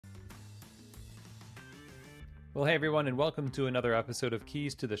Well, hey everyone, and welcome to another episode of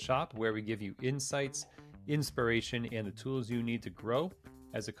Keys to the Shop, where we give you insights, inspiration, and the tools you need to grow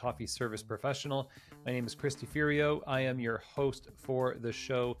as a coffee service professional. My name is Chris DeFurio. I am your host for the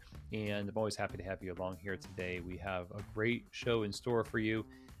show, and I'm always happy to have you along here today. We have a great show in store for you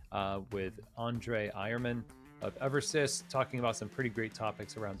with André Eiermann of Eversys, talking about some pretty great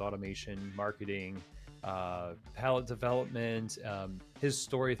topics around automation, marketing, palette development, his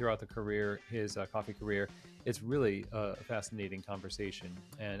story throughout the career, his coffee career. It's really a fascinating conversation,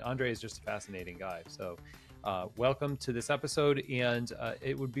 and André is just a fascinating guy. So welcome to this episode, and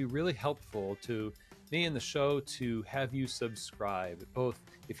it would be really helpful to me and the show to have you subscribe. Both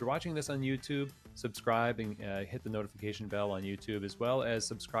if you're watching this on YouTube, subscribe and hit the notification bell on YouTube, as well as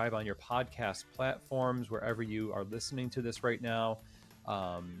subscribe on your podcast platforms, wherever you are listening to this right now.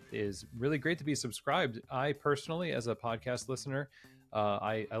 Is really great to be subscribed. I personally, as a podcast listener,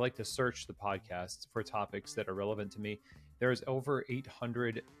 I like to search the podcasts for topics that are relevant to me. There's over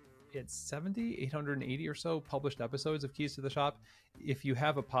 880 or so published episodes of Keys to the Shop. If you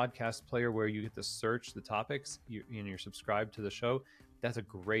have a podcast player where you get to search the topics and you're subscribed to the show, that's a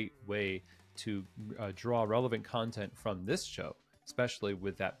great way to draw relevant content from this show, especially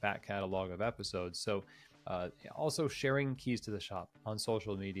with that back catalog of episodes. So also sharing Keys to the Shop on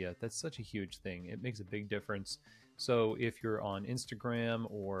social media, that's such a huge thing. It makes a big difference. So if you're on Instagram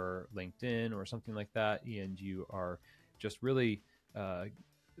or LinkedIn or something like that, and you are just really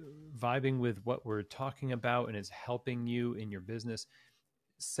vibing with what we're talking about and it's helping you in your business,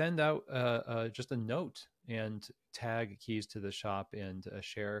 send out just a note and tag Keys to the Shop and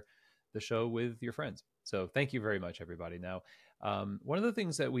share the show with your friends. So thank you very much, everybody. Now, one of the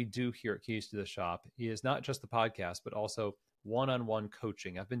things that we do here at Keys to the Shop is not just the podcast, but also one-on-one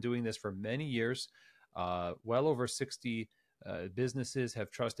coaching. I've been doing this for many years. Well over 60 businesses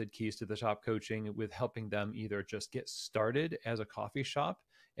have trusted Keys to the Shop coaching with helping them either just get started as a coffee shop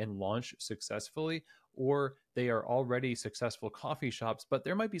and launch successfully, or they are already successful coffee shops, but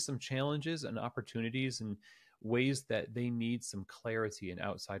there might be some challenges and opportunities and ways that they need some clarity and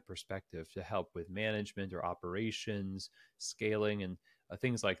outside perspective to help with management or operations, scaling, and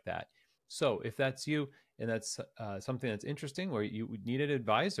things like that. So if that's you and that's something that's interesting, or you need an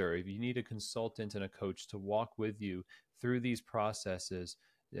advisor, if you need a consultant and a coach to walk with you through these processes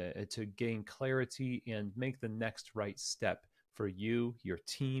to gain clarity and make the next right step for you, your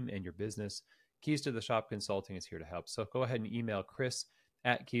team, and your business, Keys to the Shop Consulting is here to help. So go ahead and email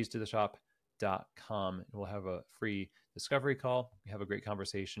chris@keystotheshop.com, and we'll have a free discovery call. We have a great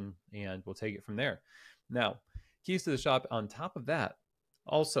conversation, and we'll take it from there. Now, Keys to the Shop, on top of that,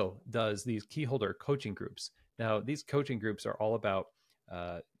 also does these key holder coaching groups. Now, these coaching groups are all about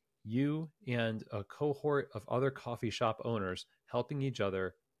you and a cohort of other coffee shop owners helping each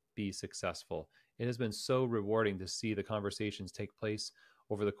other be successful. It has been so rewarding to see the conversations take place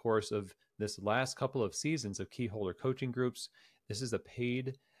over the course of this last couple of seasons of key holder coaching groups. This is a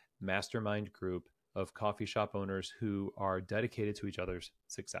paid mastermind group of coffee shop owners who are dedicated to each other's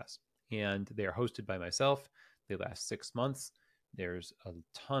success. And they are hosted by myself. They last 6 months. There's a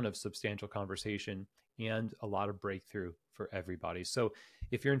ton of substantial conversation and a lot of breakthrough for everybody. So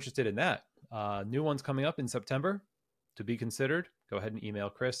if you're interested in that, new one's coming up in September to be considered. Go ahead and email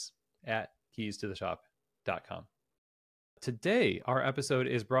chris@keystotheshop.com. Today, our episode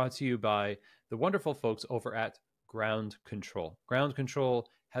is brought to you by the wonderful folks over at Ground Control. Ground Control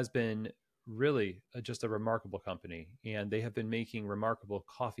has been really just a remarkable company, and they have been making remarkable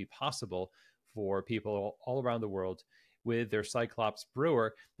coffee possible for people all around the world with their Cyclops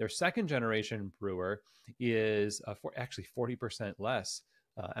brewer. Their second generation brewer is actually 40% less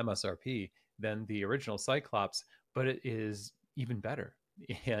MSRP than the original Cyclops, but it is even better.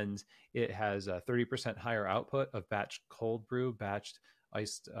 And it has a 30% higher output of batch cold brew. Batched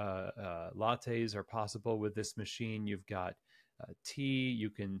iced lattes are possible with this machine. You've got tea.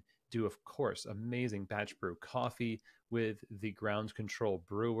 You can do, of course, amazing batch brew coffee with the Ground Control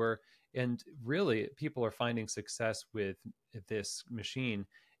brewer. And really, people are finding success with this machine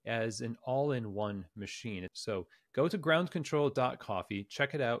as an all-in-one machine. So go to groundcontrol.coffee,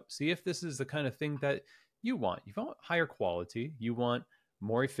 check it out, see if this is the kind of thing that you want. You want higher quality, you want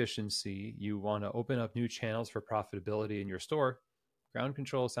more efficiency, you want to open up new channels for profitability in your store. Ground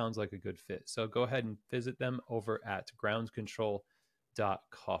Control sounds like a good fit. So go ahead and visit them over at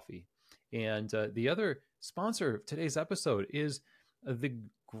groundcontrol.coffee. And the other sponsor of today's episode is the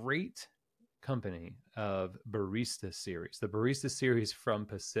great company of Barista Series. The Barista Series from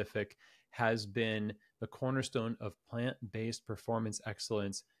Pacific has been the cornerstone of plant-based performance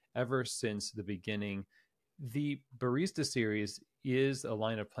excellence ever since the beginning. The Barista Series is a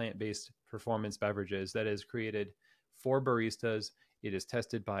line of plant-based performance beverages that is created for baristas. It is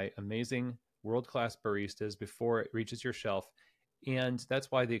tested by amazing world-class baristas before it reaches your shelf. And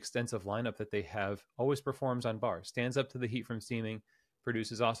that's why the extensive lineup that they have always performs on bar, stands up to the heat from steaming,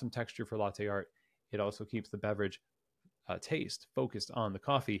 produces awesome texture for latte art. It also keeps the beverage taste focused on the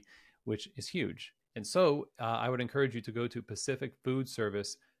coffee, which is huge. And so I would encourage you to go to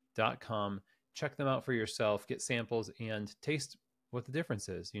pacificfoodservice.com, check them out for yourself, get samples, and taste what the difference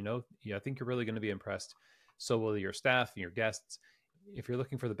is. I think you're really going to be impressed. So will your staff and your guests. If you're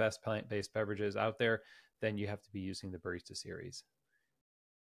looking for the best plant-based beverages out there, then you have to be using the Barista series.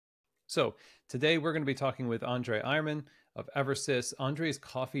 So today we're going to be talking with André Eiermann of Eversys. André's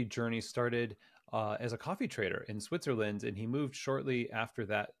coffee journey started as a coffee trader in Switzerland, and he moved shortly after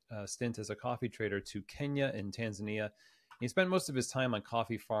that stint as a coffee trader to Kenya and Tanzania. He spent most of his time on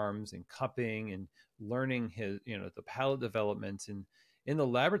coffee farms and cupping and learning the palate development, and in the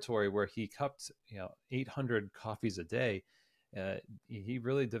laboratory where he cupped 800 coffees a day. He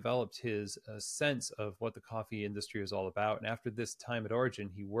really developed his sense of what the coffee industry is all about. And after this time at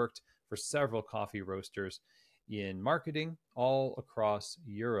Origin, he worked for several coffee roasters in marketing all across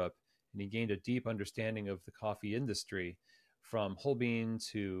Europe. And he gained a deep understanding of the coffee industry, from whole bean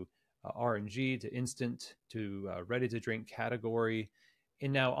to R&G to instant to ready-to-drink category.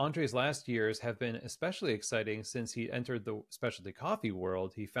 And now André's last years have been especially exciting since he entered the specialty coffee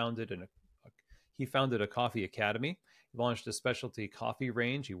world. He founded a coffee academy. He launched a specialty coffee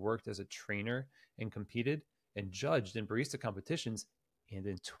range. He worked as a trainer and competed and judged in barista competitions. And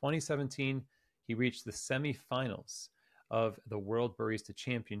in 2017, he reached the semifinals of the World Barista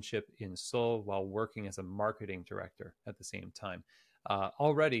Championship in Seoul while working as a marketing director at the same time.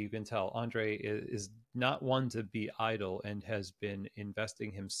 Already, you can tell André is not one to be idle and has been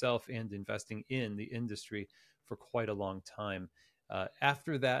investing himself and investing in the industry for quite a long time.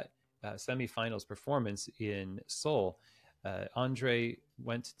 After that semifinals performance in Seoul, André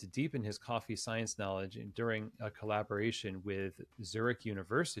went to deepen his coffee science knowledge during a collaboration with Zurich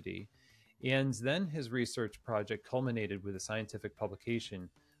University. And then his research project culminated with a scientific publication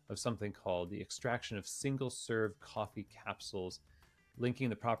of something called the extraction of single-serve coffee capsules, linking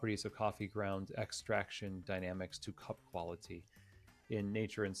the properties of coffee ground extraction dynamics to cup quality in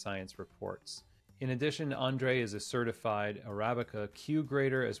Nature and Science reports. In addition, André is a certified Arabica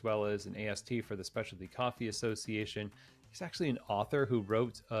Q-Grader as well as an AST for the Specialty Coffee Association. He's actually an author who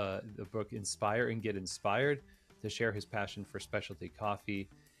wrote the book Inspire and Get Inspired to share his passion for specialty coffee.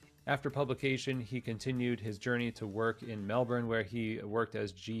 After publication, he continued his journey to work in Melbourne, where he worked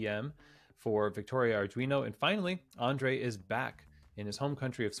as GM for Victoria Arduino. And finally, André is back in his home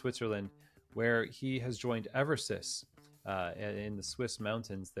country of Switzerland, where he has joined Eversys in the Swiss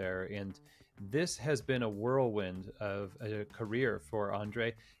mountains there. And this has been a whirlwind of a career for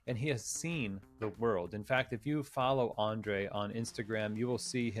André, and he has seen the world. In fact, if you follow André on Instagram, you will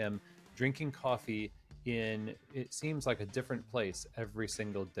see him drinking coffee in, it seems like, a different place every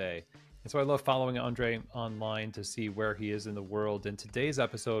single day. And so I love following André online to see where he is in the world. In today's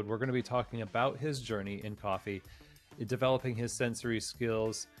episode, we're going to be talking about his journey in coffee, developing his sensory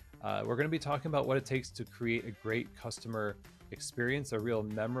skills. We're going to be talking about what it takes to create a great customer experience, a real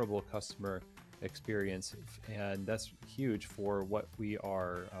memorable customer experience. And that's huge for what we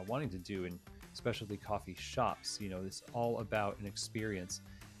are wanting to do in specialty coffee shops. It's all about an experience.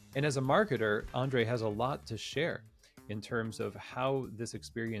 And as a marketer, André has a lot to share in terms of how this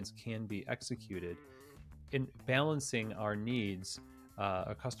experience can be executed in balancing our needs,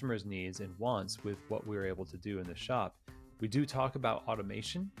 our customers' needs and wants with what we're able to do in the shop. We do talk about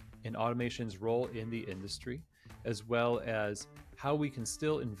automation and automation's role in the industry, as well as how we can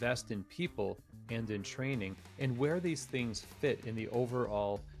still invest in people and in training, and where these things fit in the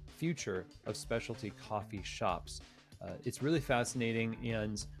overall future of specialty coffee shops. It's really fascinating,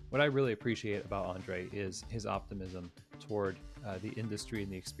 and what I really appreciate about André is his optimism toward the industry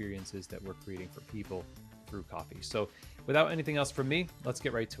and the experiences that we're creating for people through coffee. So without anything else from me, let's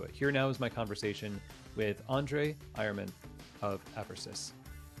get right to it. Here now is my conversation with André Eiermann of Eversys.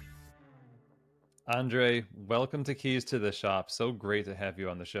 André, welcome to Keys to the Shop. So great to have you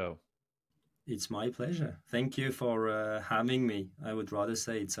on the show. It's my pleasure. Thank you for having me. I would rather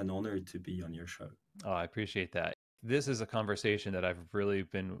say it's an honor to be on your show. Oh, I appreciate that. This is a conversation that I've really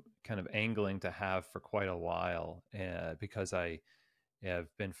been kind of angling to have for quite a while, because I have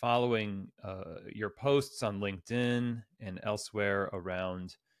been following your posts on LinkedIn and elsewhere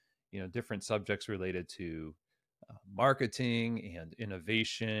around, different subjects related to marketing and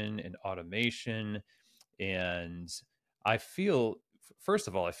innovation and automation. And I feel, first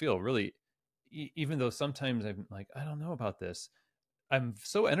of all, really, even though sometimes I'm like, I don't know about this, I'm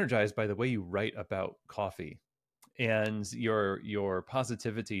so energized by the way you write about coffee, and your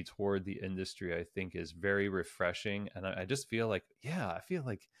positivity toward the industry, I think, is very refreshing. And I just feel like, yeah, I feel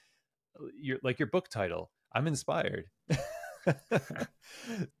like your book title. I'm inspired.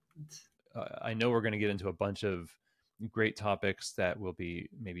 I know we're going to get into a bunch of great topics that will be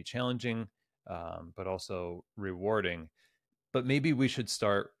maybe challenging, but also rewarding. But maybe we should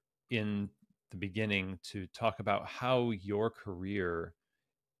start in the beginning to talk about how your career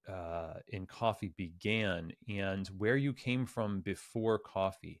in coffee began and where you came from before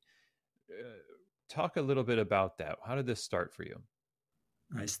coffee. Uh, Talk a little bit about that. How did this start for you?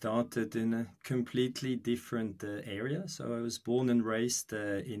 I started in a completely different area. So I was born and raised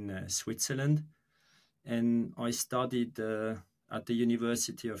in Switzerland, and I studied at the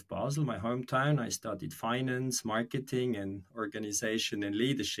University of Basel, my hometown. I studied finance, marketing, and organization and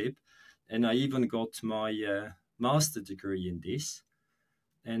leadership, and I even got my master degree in this.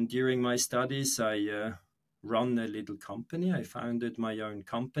 And during my studies, I run a little company. I founded my own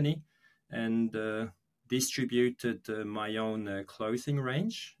company and distributed my own clothing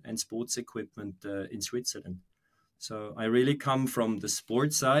range and sports equipment in Switzerland. So I really come from the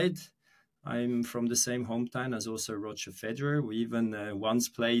sports side. I'm from the same hometown as also Roger Federer. We even once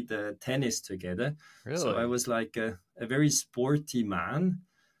played tennis together. So I Really? was like a very sporty man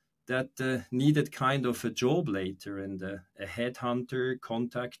that needed kind of a job later, and a headhunter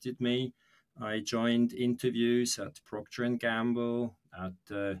contacted me. I joined interviews at Procter and Gamble, at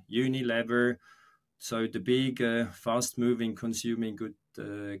Unilever, so the big, fast-moving, consuming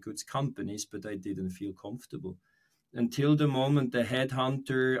goods companies, but I didn't feel comfortable until the moment the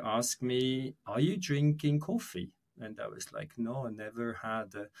headhunter asked me, "Are you drinking coffee?" And I was like, "No, I never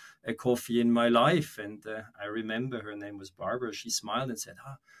had a coffee in my life." And I remember her name was Barbara. She smiled and said,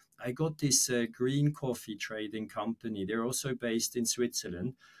 I got this green coffee trading company. They're also based in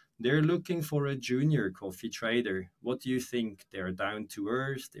Switzerland. They're looking for a junior coffee trader. What do you think? They're down to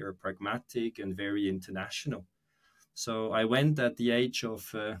earth, they're pragmatic and very international. So I went at the age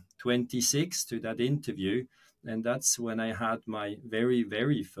of 26 to that interview, and that's when I had my very,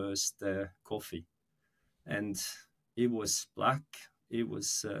 very first coffee. And it was black. It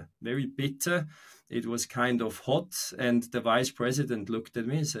was very bitter. It was kind of hot. And the vice president looked at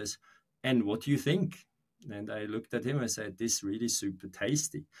me and says, "And what do you think?" And I looked at him and said, "This really super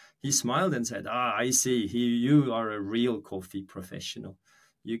tasty." He smiled and said, I see. You are a real coffee professional.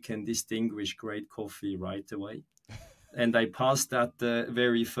 You can distinguish great coffee right away. And I passed that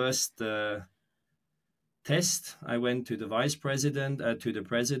very first test. I went to the vice president, to the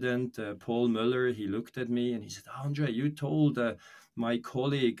president, Paul Muller. He looked at me and he said, "André, you told my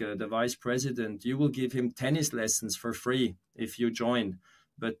colleague, the vice president, you will give him tennis lessons for free if you join.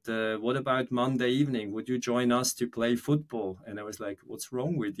 But what about Monday evening? Would you join us to play football?" And I was like, "What's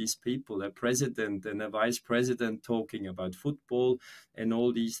wrong with these people? A president and a vice president talking about football and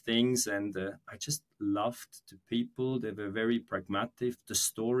all these things." And I just loved the people. They were very pragmatic. The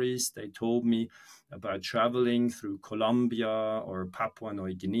stories they told me about traveling through Colombia or Papua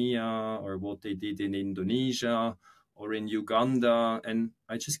New Guinea, or what they did in Indonesia or in Uganda. And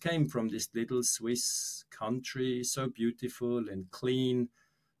I just came from this little Swiss country, so beautiful and clean,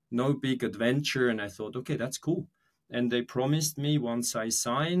 no big adventure. And I thought, okay, that's cool. And they promised me once I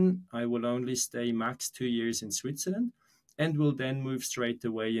sign, I will only stay max 2 years in Switzerland and will then move straight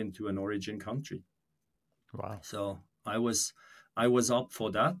away into an origin country. Wow. So I was up for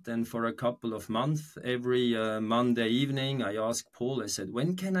that. And for a couple of months, every Monday evening, I asked Paul, I said,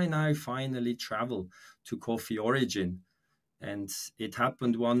 "When can I now finally travel to Coffee Origin?" And it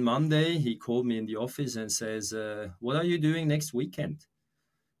happened one Monday. He called me in the office and says, "What are you doing next weekend?"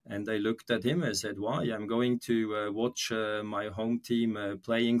 And I looked at him and said, "Why? I'm going to watch my home team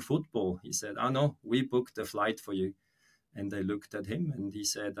playing football." He said, "No, we booked a flight for you." And I looked at him and he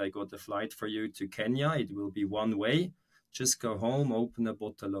said, "I got a flight for you to Kenya. It will be one way. Just go home, open a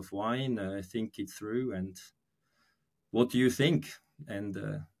bottle of wine, think it through. And what do you think?"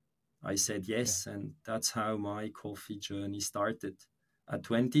 And I said yes. Yeah. And that's how my coffee journey started. At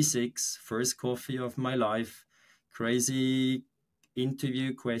 26, first coffee of my life, crazy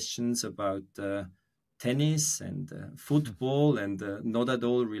interview questions about tennis and football and not at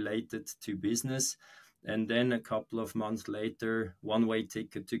all related to business. And then a couple of months later, one-way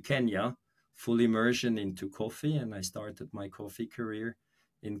ticket to Kenya, full immersion into coffee. And I started my coffee career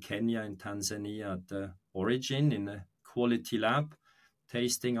in Kenya and Tanzania at the Origin in a quality lab,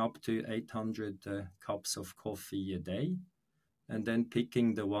 tasting up to 800 cups of coffee a day. And then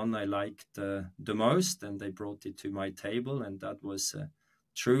picking the one I liked the most, and they brought it to my table. And that was a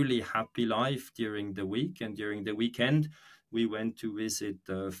truly happy life during the week. And during the weekend, We went to visit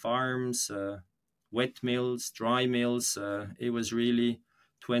farms, wet mills, dry mills. It was really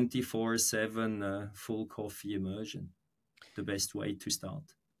 24/7 full coffee immersion, the best way to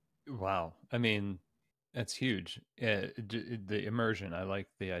start. Wow. I mean, that's huge. The immersion. I like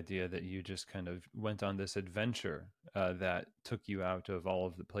the idea that you just kind of went on this adventure that took you out of all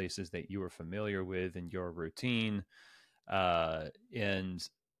of the places that you were familiar with in your routine. And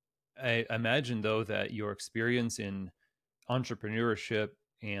I imagine, though, that your experience in entrepreneurship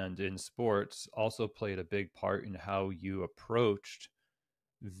and in sports also played a big part in how you approached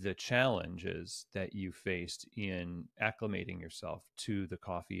the challenges that you faced in acclimating yourself to the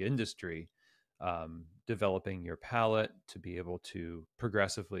coffee industry, developing your palate to be able to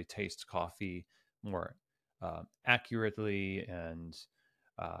progressively taste coffee more accurately and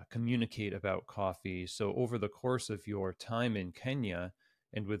communicate about coffee. So, over the course of your time in Kenya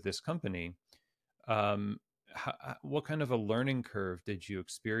and with this company, um, what kind of a learning curve did you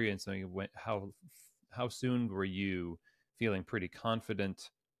experience? I mean, how soon were you feeling pretty confident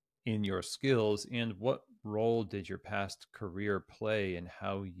in your skills, and what role did your past career play in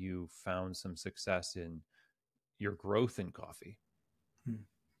how you found some success in your growth in coffee?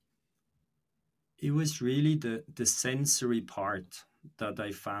 It was really the sensory part that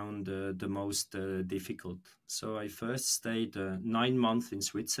I found the most difficult. So I first stayed 9 months in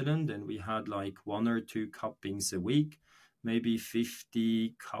Switzerland, and we had like 1 or 2 cuppings a week, maybe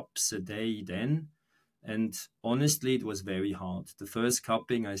 50 cups a day then. And honestly, it was very hard. The first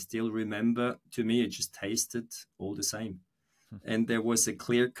cupping, I still remember, to me, it just tasted all the same. And there was a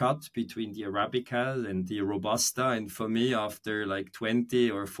clear cut between the Arabica and the Robusta. And for me, after like 20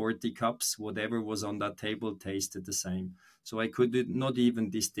 or 40 cups, whatever was on that table tasted the same. So I could not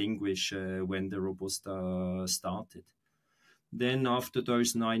even distinguish when the Robusta started. Then after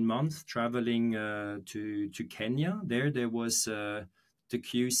those 9 months, traveling to Kenya, there was the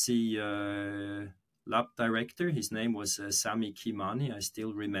QC lab director. His name was Sami Kimani, I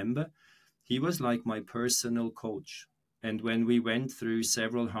still remember. He was like my personal coach. And when we went through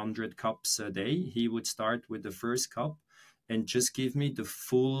several hundred cups a day, he would start with the first cup and just give me the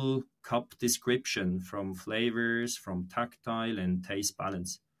full cup description from flavors, from tactile and taste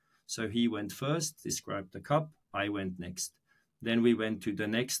balance. So he went first, described the cup, I went next. Then we went to the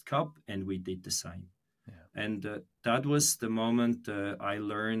next cup and we did the same. Yeah. And that was the moment I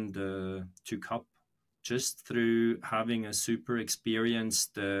learned to cup, just through having a super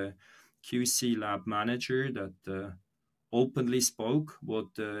experienced QC lab manager that openly spoke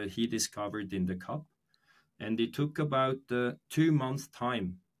what he discovered in the cup. And it took about 2 months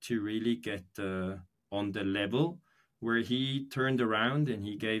time to really get on the level where he turned around and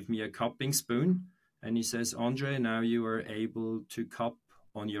he gave me a cupping spoon and he says, André, now you are able to cup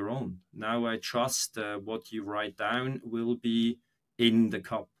on your own. Now I trust what you write down will be in the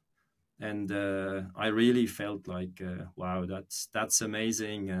cup. And I really felt like, wow, that's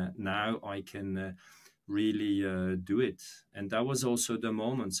amazing. Now I can really do it. And that was also the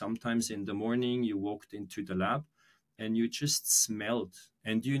moment. Sometimes in the morning you walked into the lab and you just smelled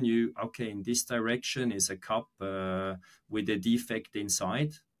and you knew, okay, in this direction is a cup with a defect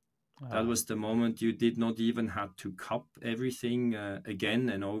inside. That was the moment you did not even have to cup everything again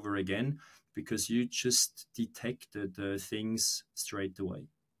and over again, because you just detected things straight away.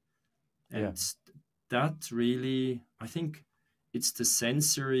 And that really, I think it's the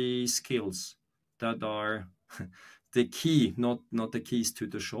sensory skills that are the key, not the keys to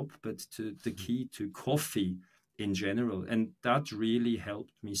the shop, but to the key to coffee in general. And that really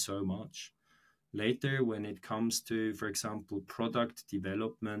helped me so much. Later, when it comes to, for example, product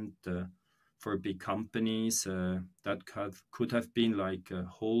development for big companies, that could have been like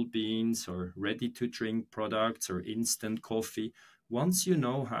whole beans or ready-to-drink products or instant coffee. Once you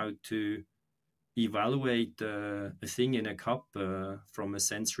know how to evaluate a thing in a cup from a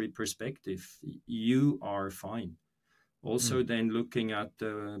sensory perspective, you are fine. Also, then looking at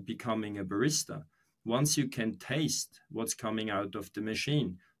becoming a barista, once you can taste what's coming out of the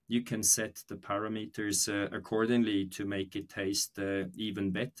machine, you can set the parameters accordingly to make it taste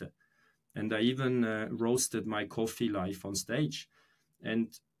even better. And I even roasted my coffee live on stage.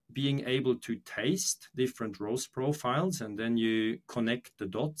 And being able to taste different roast profiles, and then you connect the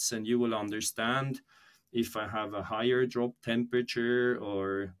dots and you will understand if I have a higher drop temperature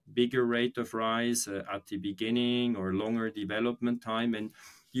or bigger rate of rise at the beginning or longer development time, and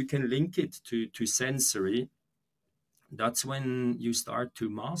you can link it to sensory. That's when you start to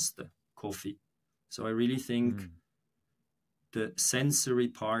master coffee. So I really think the sensory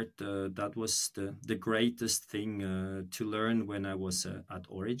part, that was the greatest thing to learn when I was at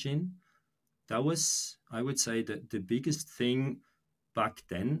Origin. that was, I would say, the biggest thing back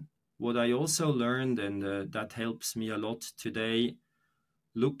then. What I also learned, and that helps me a lot today,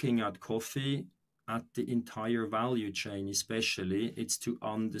 looking at coffee, at the entire value chain especially, it's to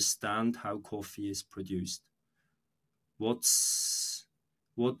understand how coffee is produced. What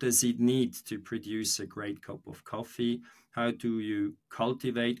does it need to produce a great cup of coffee? How do you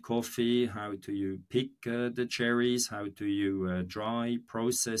cultivate coffee? How do you pick the cherries? How do you dry,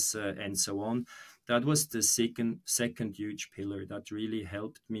 process, and so on? That was the second huge pillar that really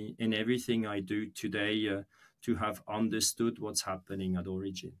helped me in everything I do today to have understood what's happening at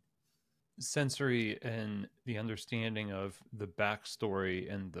origin. Sensory and the understanding of the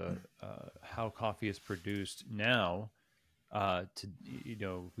backstory and the how coffee is produced now.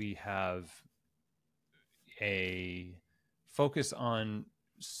 We have a focus on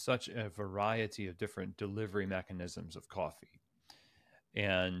such a variety of different delivery mechanisms of coffee.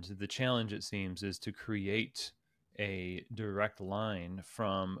 And the challenge, it seems, is to create a direct line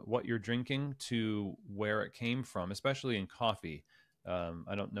from what you're drinking to where it came from, especially in coffee.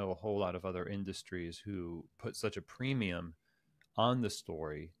 I don't know a whole lot of other industries who put such a premium on the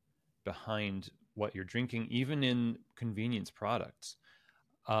story behind what you're drinking, even in convenience products.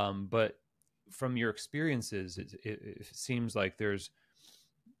 But from your experiences, it seems like there's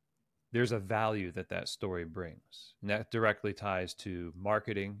a value that story brings. And that directly ties to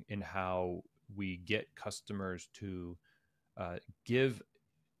marketing and how we get customers to give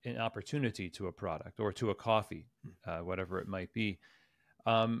an opportunity to a product or to a coffee, whatever it might be.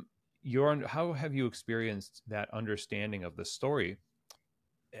 How have you experienced that understanding of the story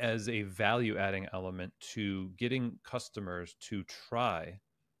as a value-adding element to getting customers to try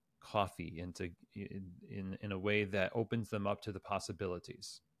coffee in a way that opens them up to the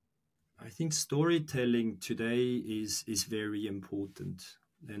possibilities? I think storytelling today is very important,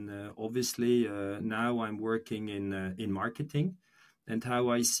 and obviously now I'm working in marketing, and how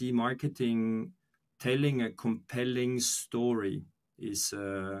I see marketing, telling a compelling story is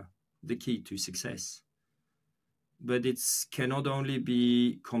the key to success. But it cannot only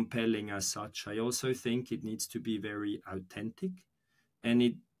be compelling as such. I also think it needs to be very authentic, and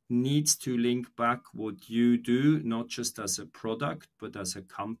it needs to link back what you do, not just as a product, but as a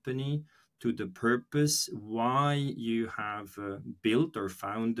company, to the purpose why you have built or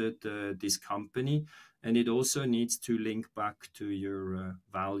founded this company. And it also needs to link back to your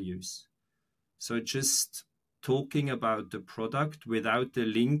values. So just talking about the product without the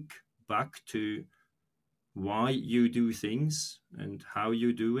link back to why you do things and how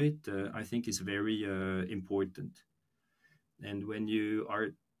you do it, I think is very important. And when you are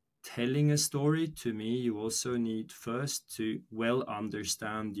telling a story, to me, you also need first to well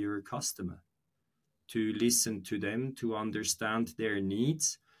understand your customer, to listen to them, to understand their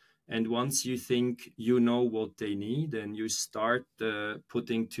needs. And once you think you know what they need and you start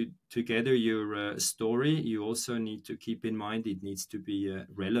putting together your story, you also need to keep in mind it needs to be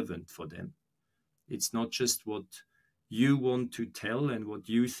relevant for them. It's not just what you want to tell and what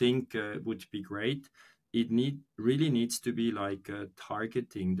you think would be great. It really needs to be like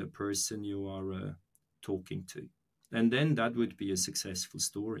targeting the person you are talking to. And then that would be a successful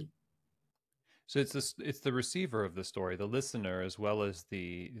story. So it's the receiver of the story, the listener, as well as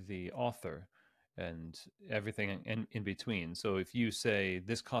the author and everything in between. So if you say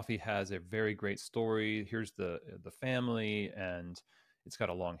this coffee has a very great story, here's the family, and it's got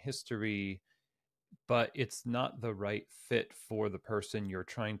a long history, but it's not the right fit for the person you're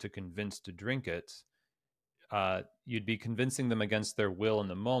trying to convince to drink it, you'd be convincing them against their will in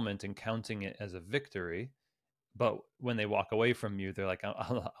the moment and counting it as a victory. But when they walk away from you, they're like,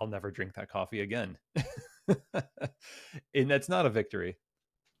 I'll never drink that coffee again. And that's not a victory.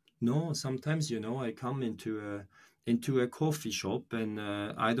 No, sometimes, I come into a coffee shop and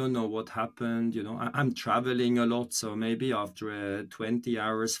I don't know what happened. I'm traveling a lot. So maybe after a 20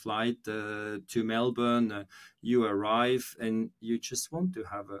 hours flight to Melbourne, you arrive and you just want to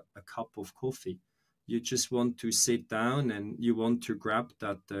have a cup of coffee. You just want to sit down and you want to grab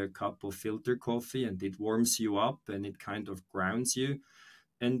that cup of filter coffee, and it warms you up and it kind of grounds you.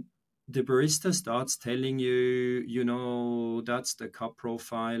 And the barista starts telling you, that's the cup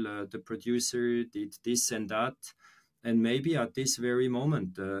profile, the producer did this and that. And maybe at this very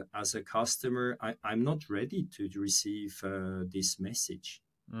moment, as a customer, I'm not ready to receive this message.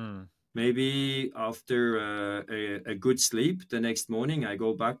 Maybe after a good sleep, the next morning, I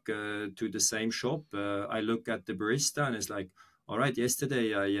go back to the same shop. I look at the barista and it's like, all right,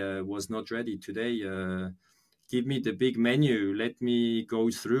 yesterday I was not ready. Today, give me the big menu. Let me go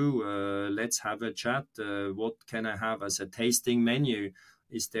through. Let's have a chat. What can I have as a tasting menu?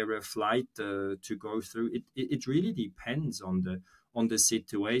 Is there a flight to go through? It really depends on the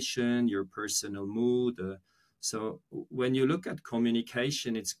situation, your personal mood. So when you look at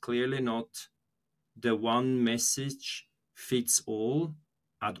communication, it's clearly not the one message fits all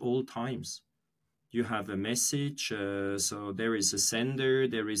at all times. You have a message, so there is a sender,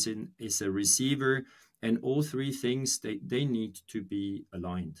 there is a receiver, and all three things, they need to be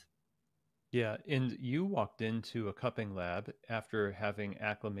aligned. Yeah, and you walked into a cupping lab after having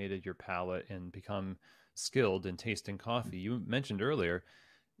acclimated your palate and become skilled in tasting coffee. You mentioned earlier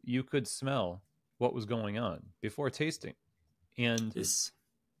you could smell what was going on before tasting. And Yes.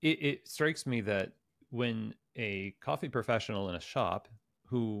 it strikes me that when a coffee professional in a shop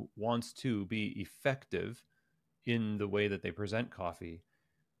who wants to be effective in the way that they present coffee,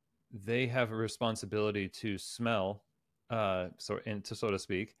 they have a responsibility to smell, so to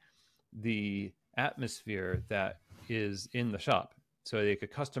speak, the atmosphere that is in the shop. So like a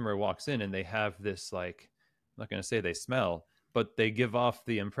customer walks in and they have this, like, I'm not going to say they smell, but they give off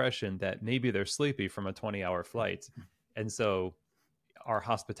the impression that maybe they're sleepy from a 20-hour flight. And so our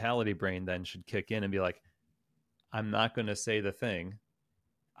hospitality brain then should kick in and be like, I'm not going to say the thing.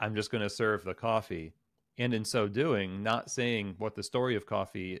 I'm just going to serve the coffee. And in so doing, not saying what the story of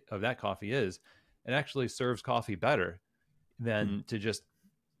that coffee is, it actually serves coffee better than to just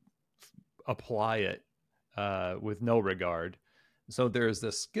apply it with no regard. So there's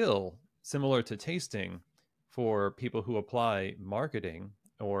this skill similar to tasting for people who apply marketing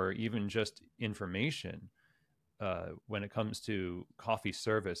or even just information when it comes to coffee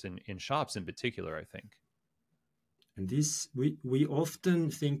service in shops in particular, I think. And this, we often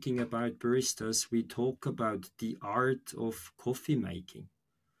thinking about baristas, we talk about the art of coffee making.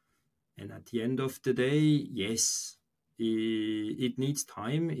 And at the end of the day, yes, it needs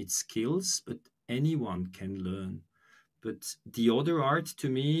time, it's skills, but anyone can learn. But the other art to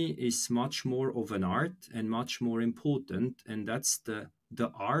me is much more of an art and much more important, and that's the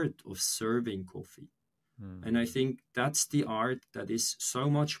art of serving coffee. And I think that's the art that is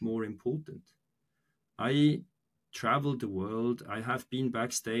so much more important. I traveled the world. I have been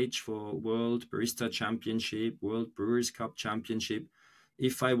backstage for World Barista Championship, World Brewers Cup Championship.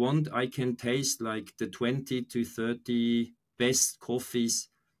 If I want, I can taste like the 20 to 30 best coffees.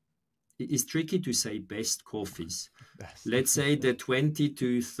 It's tricky to say best coffees. Best. Let's say the 20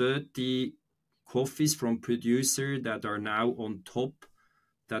 to 30 coffees from producer that are now on top,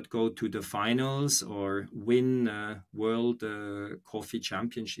 that go to the finals or win World Coffee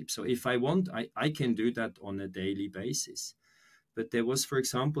Championship. So if I want, I can do that on a daily basis. But there was, for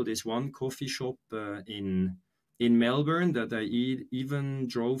example, this one coffee shop in Melbourne that I even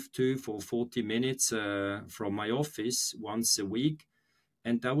drove to for 40 minutes from my office once a week.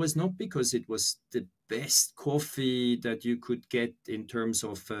 And that was not because it was the best coffee that you could get in terms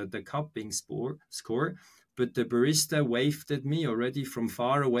of the cupping score, but the barista waved at me already from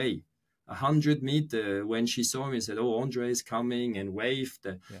far away, 100 meters. When she saw me, said, "Oh, André is coming," and waved,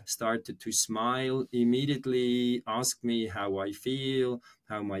 started to smile, immediately asked me how I feel,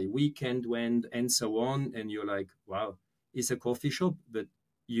 how my weekend went, and so on. And you're like, wow, it's a coffee shop, but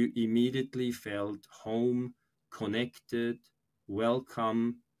you immediately felt home, connected,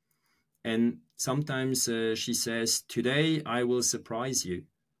 welcome. And sometimes she says, "Today I will surprise you."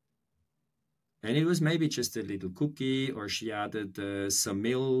 And it was maybe just a little cookie, or she added some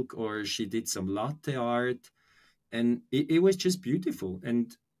milk, or she did some latte art. And it was just beautiful.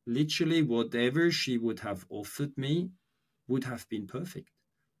 And literally whatever she would have offered me would have been perfect.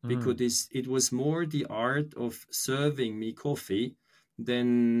 Because it was more the art of serving me coffee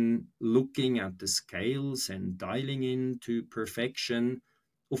than looking at the scales and dialing into perfection.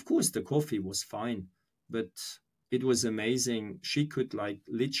 Of course, the coffee was fine, but it was amazing. She could like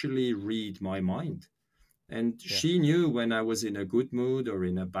literally read my mind. And she knew when I was in a good mood or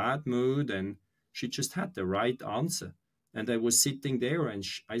in a bad mood, and she just had the right answer. And I was sitting there and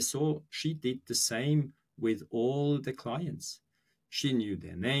I saw she did the same with all the clients. She knew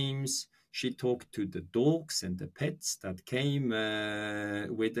their names. She talked to the dogs and the pets that came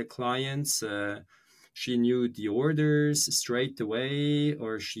with the clients. She knew the orders straight away,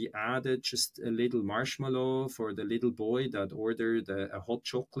 or she added just a little marshmallow for the little boy that ordered a hot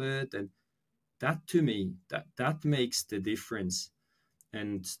chocolate. And that to me, that makes the difference.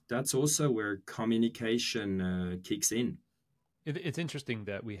 And that's also where communication kicks in. It's interesting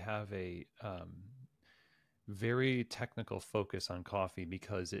that we have a very technical focus on coffee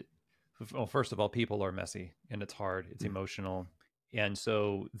because well, first of all, people are messy and it's hard, it's emotional. And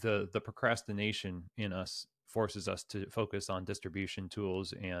so the procrastination in us forces us to focus on distribution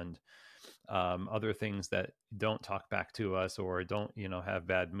tools and other things that don't talk back to us or don't, have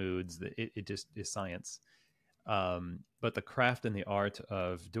bad moods. It just is science. But the craft and the art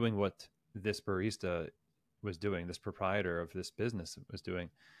of doing what this barista was doing, this proprietor of this business was doing,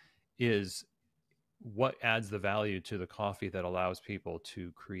 is what adds the value to the coffee that allows people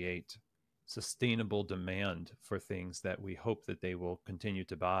to create sustainable demand for things that we hope that they will continue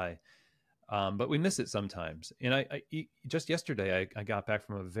to buy. But we miss it sometimes. And I just yesterday, I got back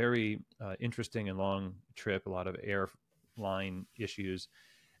from a very interesting and long trip, a lot of airline issues.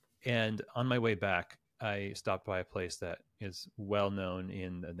 And on my way back, I stopped by a place that is well known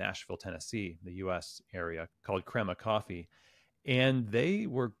in Nashville, Tennessee, the US area, called Crema Coffee. And they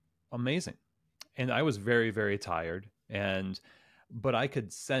were amazing. And I was very, very tired. But I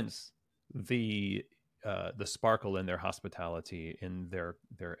could sense the sparkle in their hospitality, in their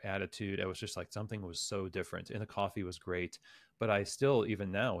attitude. It was just like something was so different, and the coffee was great. But I still,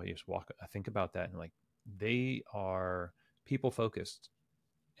 even now, I think about that and like, they are people focused.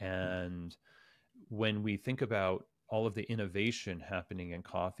 And when we think about all of the innovation happening in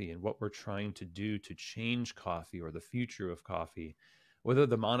coffee and what we're trying to do to change coffee or the future of coffee, whether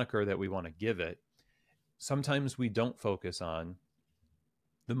the moniker that we want to give it, sometimes we don't focus on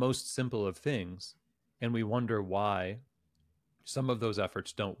the most simple of things. And we wonder why some of those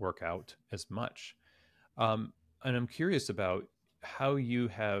efforts don't work out as much. And I'm curious about how you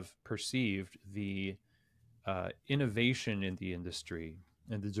have perceived the innovation in the industry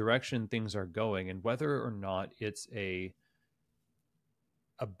and the direction things are going, and whether or not it's a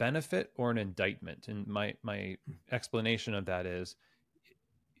benefit or an indictment. And my explanation of that is,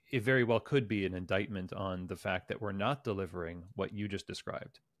 it very well could be an indictment on the fact that we're not delivering what you just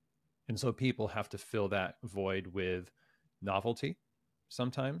described. And so people have to fill that void with novelty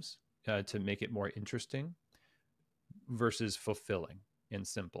sometimes to make it more interesting versus fulfilling and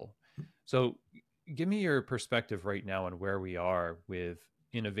simple. So give me your perspective right now on where we are with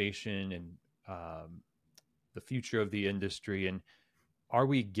innovation and the future of the industry. And are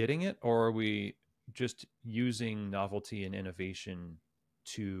we getting it, or are we just using novelty and innovation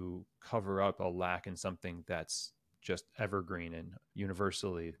to cover up a lack in something that's just evergreen and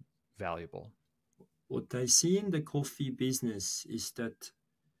universally valuable? What I see in the coffee business is that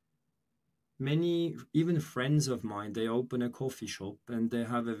many, even friends of mine, they open a coffee shop and they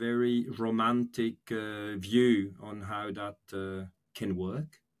have a very romantic view on how that can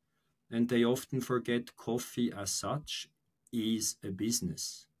work. And they often forget coffee as such is a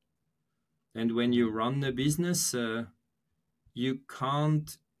business. And when you run a business, you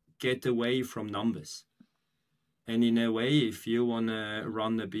can't get away from numbers. And in a way, if you want to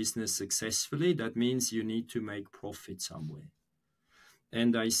run a business successfully, that means you need to make profit somewhere.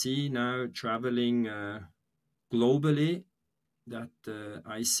 And I see now traveling globally that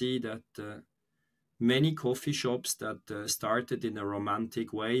I see that many coffee shops that started in a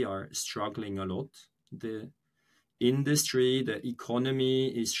romantic way are struggling a lot. The industry, the economy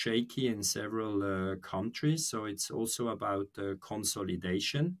is shaky in several countries, so it's also about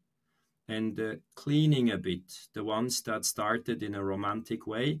consolidation and cleaning a bit the ones that started in a romantic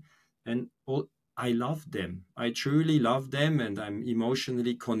way. And I love them. I truly love them, and I'm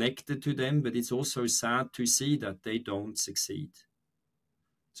emotionally connected to them, but it's also sad to see that they don't succeed.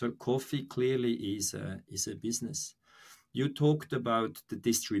 So coffee clearly is a business. You talked about the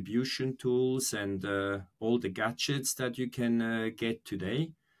distribution tools and all the gadgets that you can get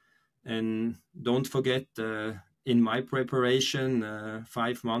today. And don't forget, in my preparation,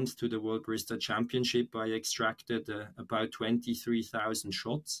 5 months to the World Barista Championship, I extracted about 23,000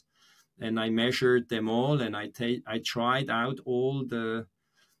 shots. And I measured them all, and I tried out all the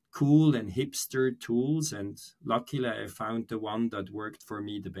cool and hipster tools, and luckily I found the one that worked for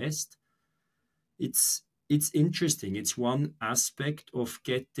me the best. It's interesting. It's one aspect of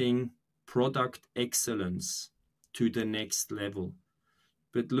getting product excellence to the next level.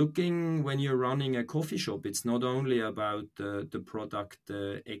 But looking, when you're running a coffee shop, it's not only about the product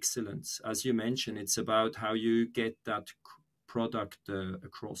excellence. As you mentioned, it's about how you get that product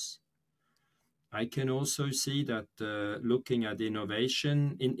across. I can also see that looking at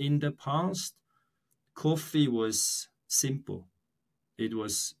innovation, in the past, coffee was simple. It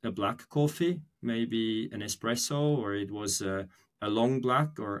was a black coffee, maybe an espresso, or it was a long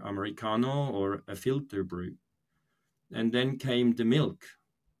black or Americano or a filter brew. And then came the milk.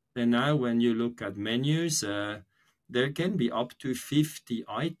 And now when you look at menus, there can be up to 50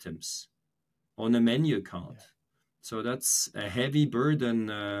 items on a menu card. Yeah. So that's a heavy burden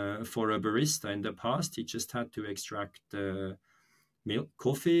for a barista. In the past, he just had to extract milk,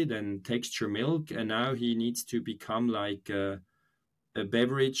 coffee, then texture milk, and now he needs to become like a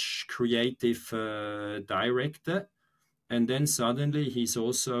beverage creative director. And then suddenly he's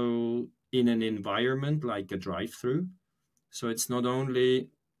also in an environment like a drive-through. So it's not only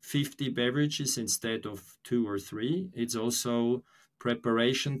 50 beverages instead of 2 or 3. It's also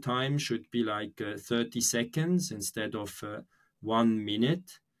preparation time should be like 30 seconds instead of 1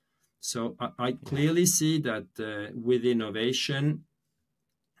 minute. So I clearly see that with innovation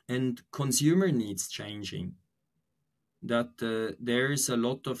and consumer needs changing, that there is a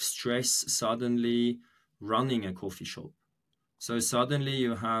lot of stress suddenly running a coffee shop. So suddenly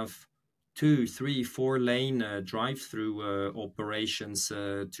you have 2, 3, 4 lane drive-through operations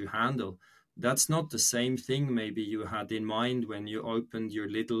to handle. That's not the same thing maybe you had in mind when you opened your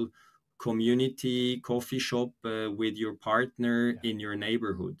little community coffee shop with your partner in your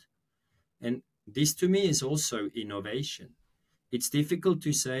neighborhood. And this to me is also innovation. It's difficult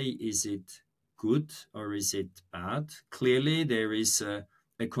to say, is it good or is it bad? Clearly, there is a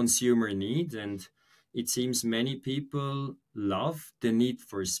consumer need, and it seems many people love the need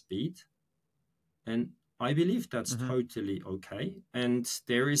for speed. And I believe that's totally okay. And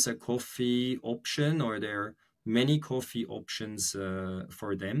there is a coffee option, or there are many coffee options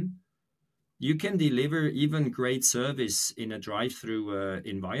for them. You can deliver even great service in a drive-through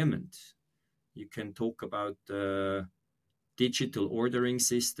environment. You can talk about digital ordering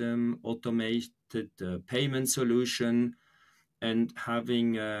system, automated payment solution, and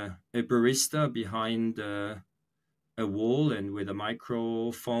having a barista behind a wall and with a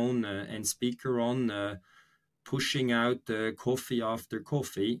microphone and speaker on, pushing out coffee after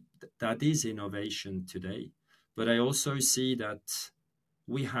coffee. That is innovation today. But I also see that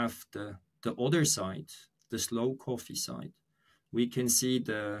we have the other side, the slow coffee side. We can see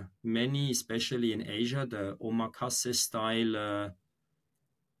the many, especially in Asia, the omakase style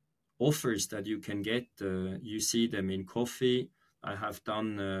offers that you can get. You see them in coffee. I have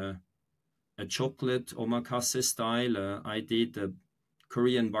done a chocolate omakase style. I did a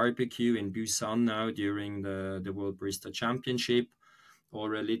Korean barbecue in Busan now during the World Barista Championship,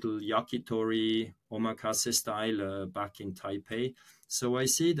 or a little yakitori omakase style back in Taipei. So I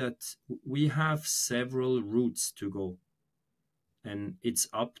see that we have several routes to go. And it's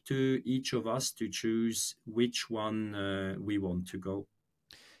up to each of us to choose which one we want to go.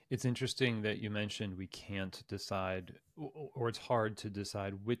 It's interesting that you mentioned we can't decide, or it's hard to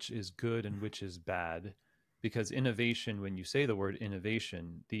decide which is good and which is bad, because innovation, when you say the word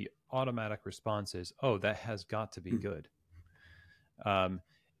innovation, the automatic response is, oh, that has got to be good.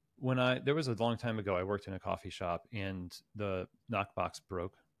 There was a long time ago, I worked in a coffee shop and the knockbox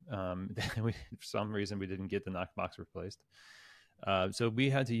broke. For some reason, we didn't get the knockbox replaced. So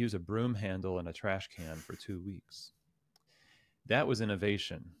we had to use a broom handle and a trash can for 2 weeks. That was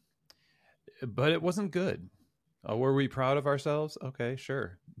innovation, but it wasn't good. Were we proud of ourselves? Okay,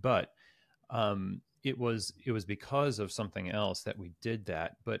 sure. But it was because of something else that we did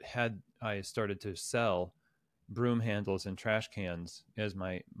that. But had I started to sell broom handles and trash cans as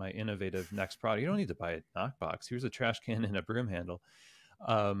my innovative next product, you don't need to buy a knockbox. Here's a trash can and a broom handle.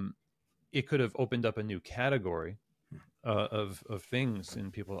 It could have opened up a new category of things,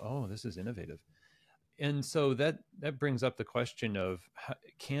 and people, oh, this is innovative. And so that brings up the question of,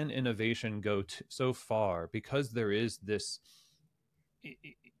 can innovation go so far, because there is this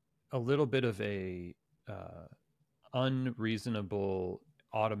a little bit of a unreasonable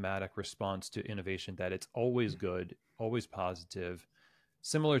automatic response to innovation, that it's always good, always positive,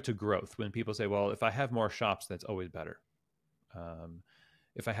 similar to growth. When people say, well, if I have more shops, that's always better.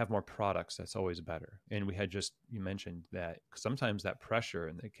 If I have more products, that's always better. And you mentioned that sometimes that pressure,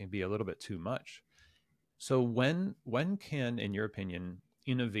 and it can be a little bit too much. So when can, in your opinion,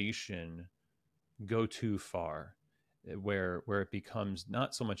 innovation go too far, where it becomes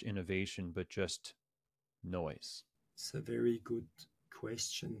not so much innovation, but just noise? It's a very good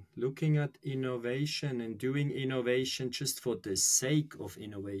question. Looking at innovation and doing innovation just for the sake of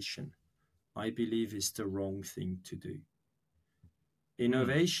innovation, I believe is the wrong thing to do.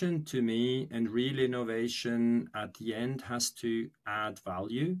 Innovation to me, and real innovation at the end, has to add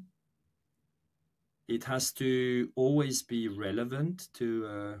value. It has to always be relevant to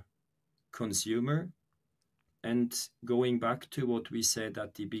a consumer. And going back to what we said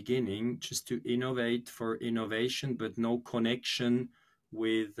at the beginning, just to innovate for innovation, but no connection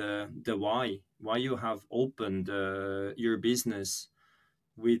with the why you have opened your business,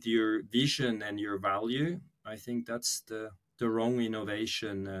 with your vision and your value. I think that's the wrong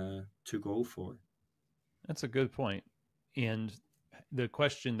innovation to go for. That's a good point. And the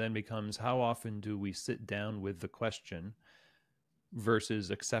question then becomes, how often do we sit down with the question,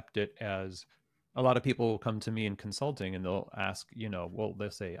 versus accept it as a lot of people come to me in consulting and they'll ask, well, they'll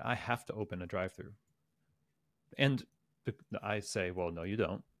say, I have to open a drive-through. And I say, well, no, you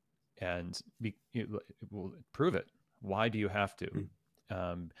don't. And will prove it. Why do you have to?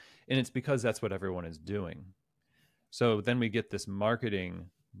 And it's because that's what everyone is doing. So then we get this marketing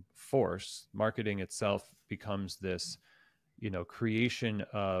force. Marketing itself becomes this, creation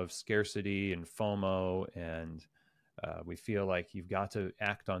of scarcity and FOMO, and we feel like you've got to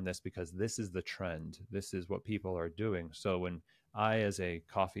act on this because this is the trend. This is what people are doing. So when I, as a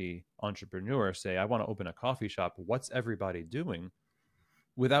coffee entrepreneur, say I want to open a coffee shop, what's everybody doing?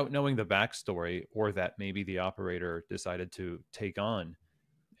 Without knowing the backstory, or that maybe the operator decided to take on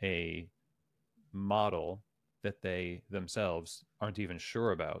a model that they themselves aren't even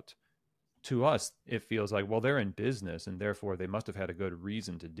sure about. To us, it feels like, well, they're in business and therefore they must have had a good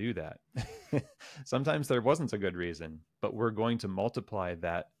reason to do that. Sometimes there wasn't a good reason, but we're going to multiply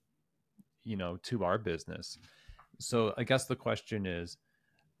that, to our business. So I guess the question is,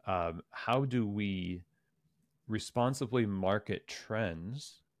 how do we responsibly market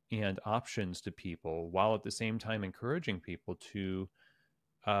trends and options to people while at the same time encouraging people to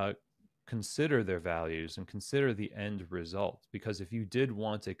consider their values and consider the end result? Because if you did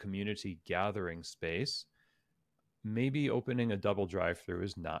want a community gathering space, maybe opening a double drive-through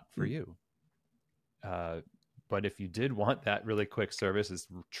is not for you. But if you did want that really quick service, is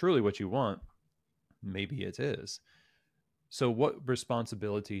truly what you want, maybe it is. So what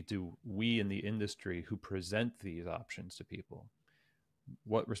responsibility do we in the industry who present these options to people,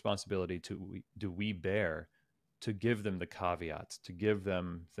 what responsibility do we bear to give them the caveats, to give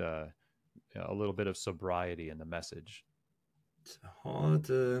them a little bit of sobriety in the message? It's hard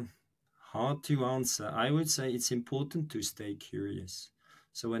to answer. I would say it's important to stay curious.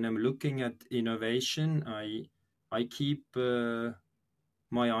 So when I'm looking at innovation, I keep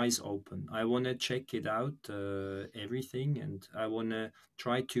my eyes open. I want to check it out, everything, and I want to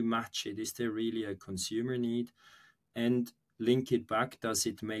try to match it. Is there really a consumer need? And link it back. Does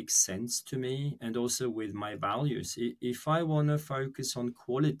it make sense to me? And also with my values. If I want to focus on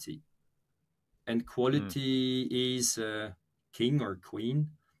quality, and quality is king or queen,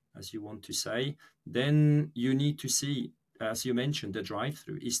 as you want to say, then you need to see, as you mentioned, the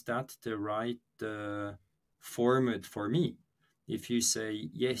drive-through. Is that the right format for me? If you say,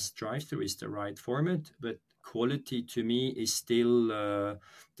 yes, drive-through is the right format, but quality to me is still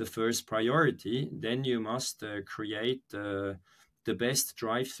the first priority, then you must create the best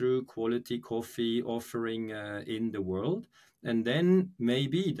drive-through quality coffee offering in the world. And then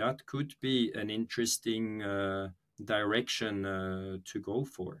maybe that could be an interesting direction to go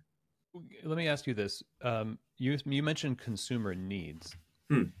for. Let me ask you this. You mentioned consumer needs.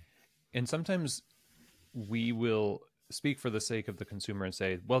 And sometimes we will speak for the sake of the consumer and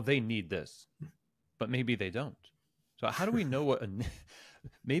say, well, they need this, but maybe they don't. So how do we know what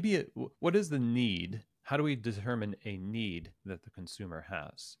what is the need? How do we determine a need that the consumer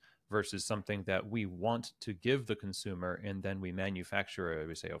has versus something that we want to give the consumer, and then we manufacture it?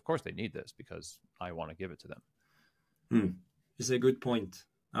 We say, of course they need this because I want to give it to them. It's a good point.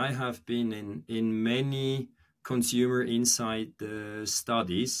 I have been in many consumer insight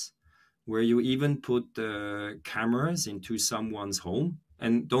studies where you even put cameras into someone's home.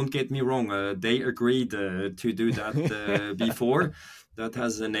 And don't get me wrong, they agreed to do that before. That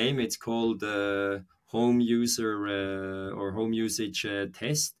has a name. It's called home user or home usage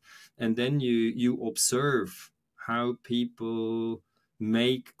test. And then you observe how people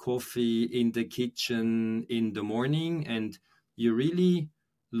make coffee in the kitchen in the morning, and you really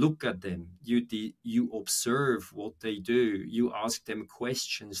look at them. You observe what they do. You ask them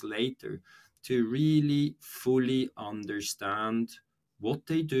questions later to really fully understand what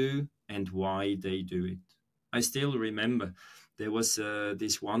they do and why they do it. I still remember there was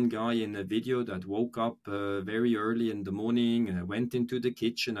this one guy in a video that woke up very early in the morning, went into the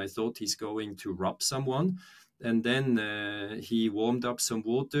kitchen. I thought he's going to rob someone. And then he warmed up some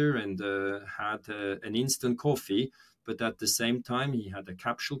water and had an instant coffee. But at the same time, he had a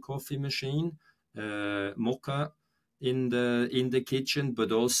capsule coffee machine, mocha in the kitchen,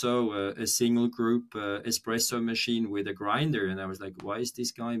 but also a single group espresso machine with a grinder. And I was like, why is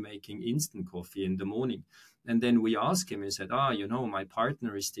this guy making instant coffee in the morning? And then we asked him, he said, my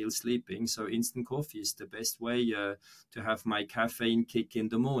partner is still sleeping, so instant coffee is the best way to have my caffeine kick in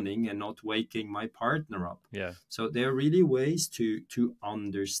the morning and not waking my partner up. Yeah. So there are really ways to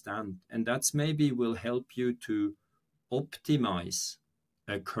understand, and that's maybe will help you to optimize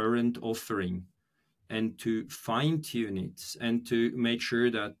a current offering and to fine-tune it and to make sure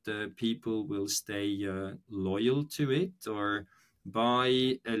that people will stay loyal to it, or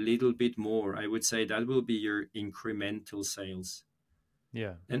buy a little bit more. I would say that will be your incremental sales.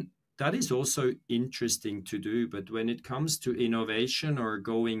 Yeah. And that is also interesting to do. But when it comes to innovation or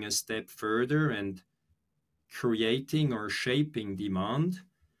going a step further and creating or shaping demand,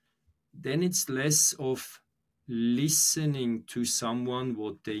 then it's less of listening to someone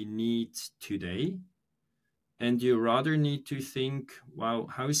what they need today. And you rather need to think, wow,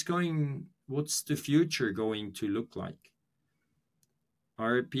 what's the future going to look like?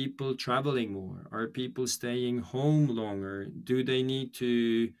 Are people traveling more? Are people staying home longer? Do they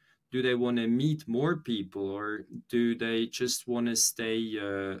want to meet more people, or do they just want to stay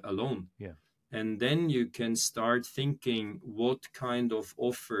alone? Yeah. And then you can start thinking what kind of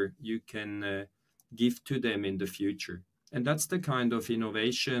offer you can give to them in the future. And that's the kind of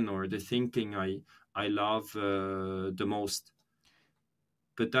innovation or the thinking I love the most.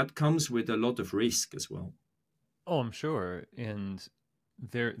 But that comes with a lot of risk as well. Oh, I'm sure. And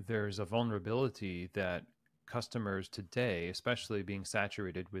there's a vulnerability that customers today, especially being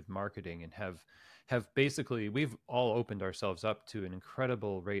saturated with marketing and have basically, we've all opened ourselves up to an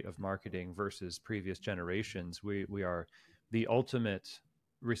incredible rate of marketing versus previous generations. We are the ultimate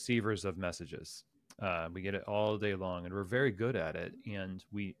receivers of messages. We get it all day long, and we're very good at it. And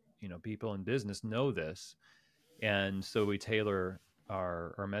people in business know this, and so we tailor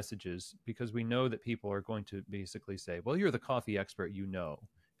our messages because we know that people are going to basically say, well, you're the coffee expert,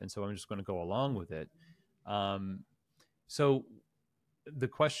 and so I'm just going to go along with it. So the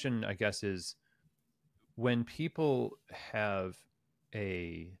question, I guess, is when people have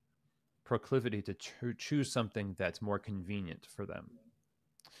a proclivity to choose something that's more convenient for them,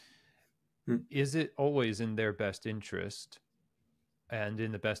 is it always in their best interest and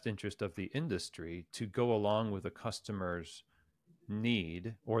in the best interest of the industry to go along with a customer's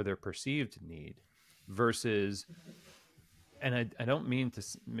need or their perceived need versus, and I don't mean to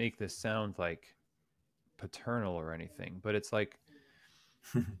make this sound like paternal or anything, but it's like,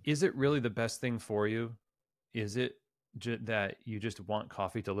 is it really the best thing for you? Is it that you just want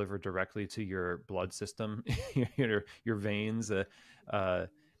coffee delivered directly to your blood system, your veins,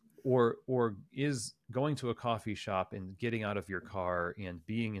 or is going to a coffee shop and getting out of your car and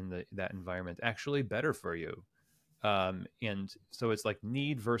being in that environment actually better for you? And so it's like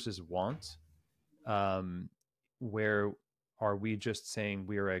need versus want. Where are we just saying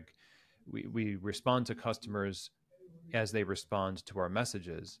we respond to customers as they respond to our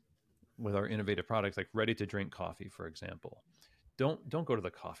messages with our innovative products, like ready to drink coffee, for example. Don't go to the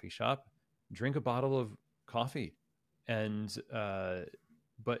coffee shop, drink a bottle of coffee, and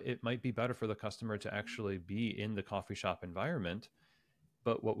but it might be better for the customer to actually be in the coffee shop environment.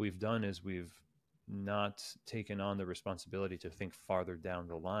 But what we've done is we've not taken on the responsibility to think farther down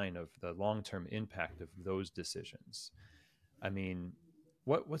the line of the long-term impact of those decisions. I mean,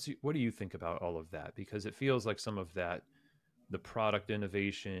 what do you think about all of that? Because it feels like some of that, the product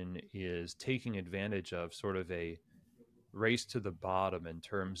innovation is taking advantage of sort of a race to the bottom in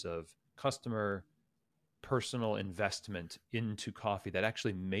terms of customer personal investment into coffee that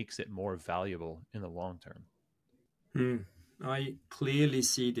actually makes it more valuable in the long term. I clearly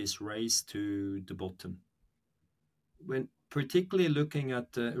see this race to the bottom. When particularly looking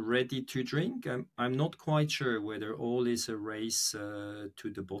at ready to drink, I'm not quite sure whether all is a race to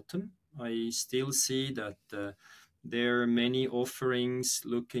the bottom. I still see that there are many offerings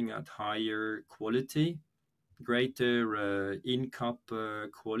looking at higher quality, greater in-cup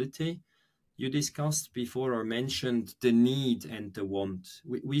quality. You discussed before or mentioned the need and the want.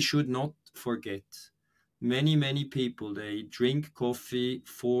 We should not forget many people, they drink coffee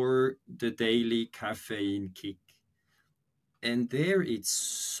for the daily caffeine kick. And there it's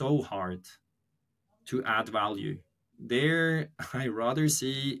so hard to add value. There I rather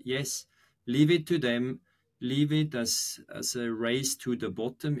see, yes, leave it to them, leave it as a race to the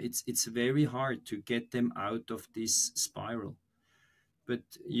bottom. It's very hard to get them out of this spiral. But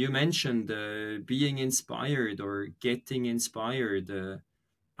you mentioned being inspired or getting inspired.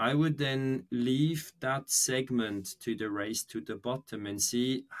 I would then leave that segment to the race to the bottom and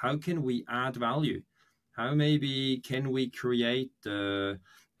see how can we add value? How maybe can we create a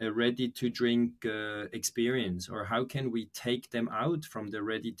ready to drink experience, or how can we take them out from the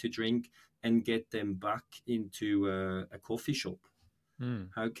ready to drink and get them back into a coffee shop?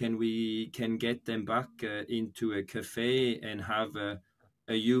 How can we get them back into a cafe and have a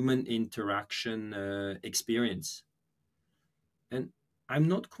human interaction experience? And I'm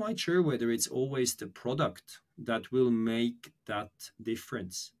not quite sure whether it's always the product that will make that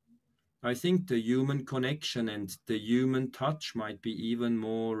difference. I think the human connection and the human touch might be even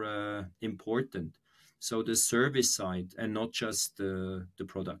more important. So the service side and not just the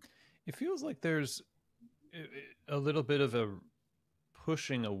product. It feels like there's a little bit of a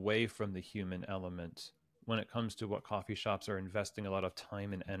pushing away from the human element when it comes to what coffee shops are investing a lot of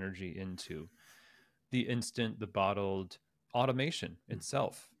time and energy into. The instant, the bottled automation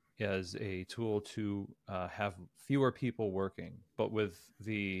itself as a tool to have fewer people working, but with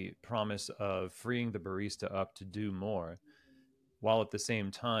the promise of freeing the barista up to do more, while at the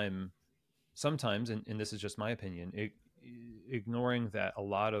same time, sometimes, and this is just my opinion, ignoring that a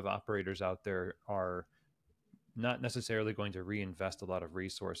lot of operators out there are not necessarily going to reinvest a lot of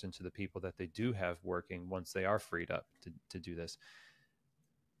resource into the people that they do have working once they are freed up to do this.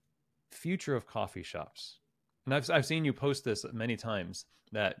 Future of coffee shops. And I've seen you post this many times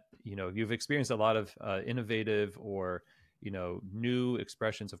that, you know, you've experienced a lot of innovative or, you know, new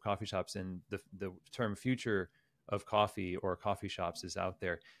expressions of coffee shops, and the term future of coffee or coffee shops is out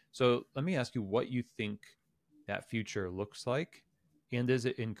there. So let me ask you what you think that future looks like, and is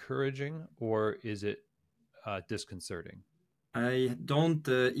it encouraging or is it disconcerting? I don't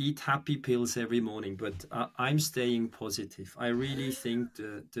eat happy pills every morning, but I'm staying positive. I really think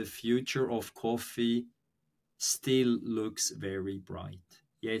the future of coffee still looks very bright.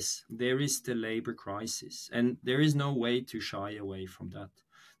 Yes, there is the labor crisis, and there is no way to shy away from that.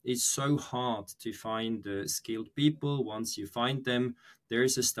 It's so hard to find skilled people. Once you find them, there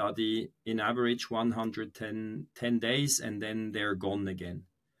is a study, in average 110 days, and then they're gone again.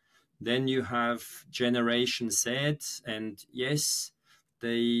 Then you have Generation Z, and yes,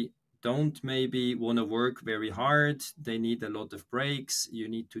 they don't maybe want to work very hard. They need a lot of breaks. You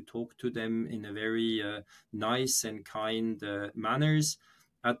need to talk to them in a very nice and kind manners.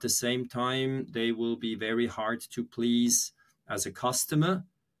 At the same time, they will be very hard to please as a customer.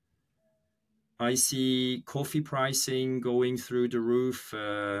 I see coffee pricing going through the roof.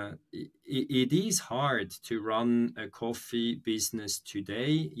 It is hard to run a coffee business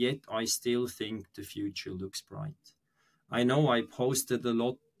today, yet I still think the future looks bright. I know I posted a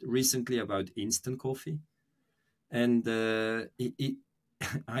lot recently about instant coffee, and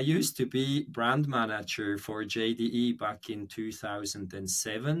I used to be brand manager for JDE back in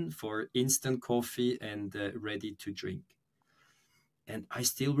 2007 for instant coffee and ready to drink. And I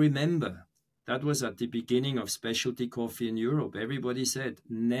still remember that was at the beginning of specialty coffee in Europe. Everybody said,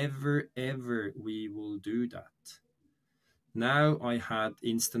 never, ever we will do that. Now I had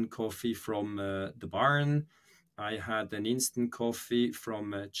instant coffee from the barn. I had an instant coffee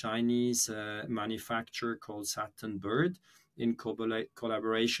from a Chinese manufacturer called Saturn Bird in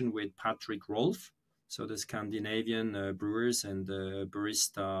collaboration with Patrick Rolfe. So the Scandinavian brewers and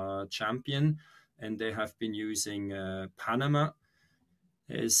barista champion. And they have been using Panama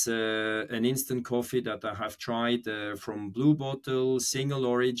is an instant coffee that I have tried from Blue Bottle, single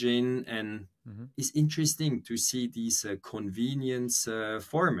origin, and it's interesting to see these convenience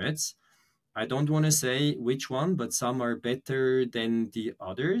formats. I don't want to say which one, but some are better than the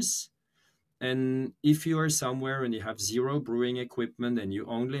others. And if you are somewhere and you have zero brewing equipment and you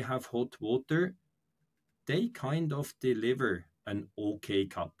only have hot water, they kind of deliver an okay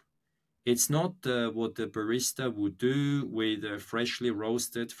cup. It's not what the barista would do with freshly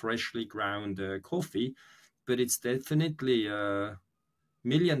roasted, freshly ground coffee, but it's definitely a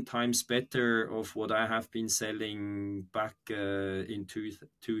million times better of what I have been selling back in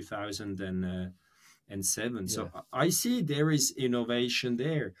 2007. Yeah. So I see there is innovation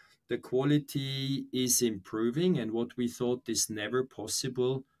there. The quality is improving, and what we thought is never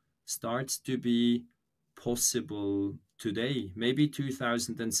possible starts to be possible today. Maybe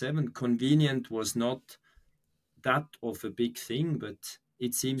 2007, convenient was not that of a big thing, but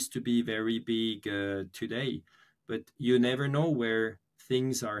it seems to be very big today. But you never know where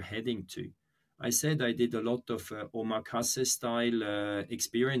things are heading to. I said I did a lot of omakase style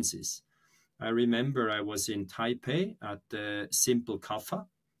experiences. I remember I was in Taipei at the Simple Kaffa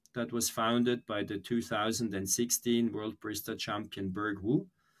that was founded by the 2016 World Barista Champion Berg Wu.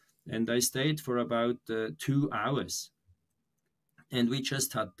 And I stayed for about 2 hours. And we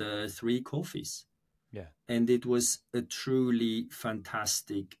just had 3 coffees. Yeah. And it was a truly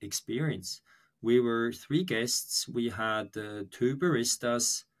fantastic experience. We were 3 guests. We had 2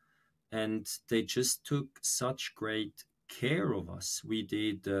 baristas, and they just took such great care of us. We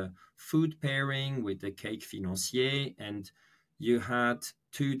did food pairing with the cake financier, and you had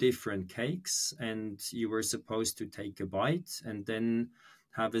 2 different cakes, and you were supposed to take a bite and then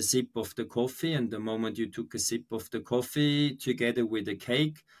have a sip of the coffee. And the moment you took a sip of the coffee together with the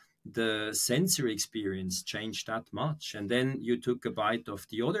cake, the sensory experience changed that much. And then you took a bite of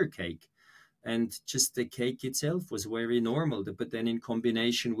the other cake. and just the cake itself was very normal. But then in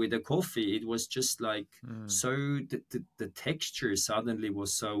combination with the coffee, it was just like so the texture suddenly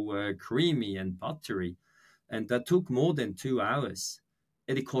was so creamy and buttery, and that took more than 2 hours,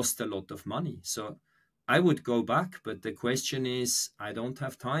 and it cost a lot of money. So I would go back, but the question is, I don't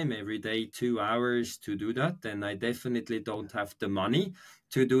have time every day, 2 hours to do that, and I definitely don't have the money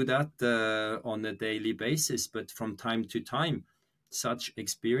to do that on a daily basis. But from time to time, such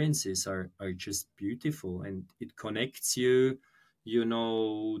experiences are just beautiful, and it connects you. You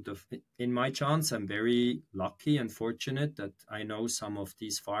know, in my chance, I'm very lucky and fortunate that I know some of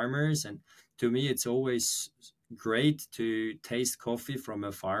these farmers, and to me, it's always great to taste coffee from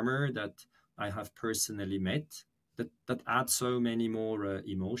a farmer that I have personally met. That adds so many more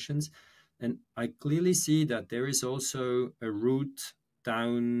emotions, and I clearly see that there is also a route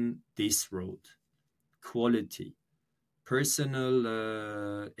down this road: quality,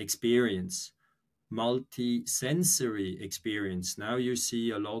 personal experience, multi-sensory experience. Now you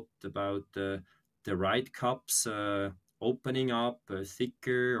see a lot about the right cups opening up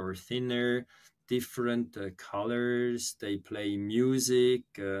thicker or thinner, different colors. They play music.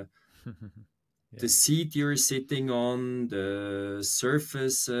 The seat you're sitting on, the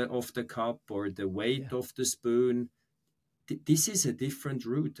surface of the cup, or the weight of the spoon. This is a different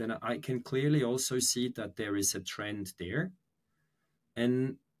route, and I can clearly also see that there is a trend there.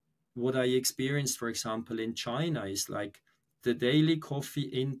 And what I experienced, for example, in China is like the daily coffee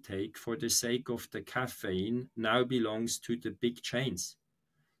intake for the sake of the caffeine now belongs to the big chains.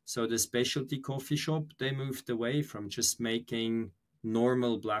 So the specialty coffee shop, they moved away from just making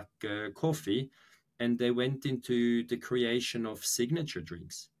normal black coffee, and they went into the creation of signature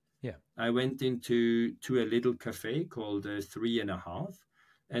drinks. Yeah. I went into a little cafe called 3.5,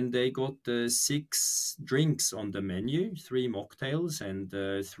 and they got 6 drinks on the menu, 3 mocktails and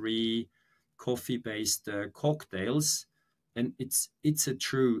 3 coffee-based cocktails, and it's a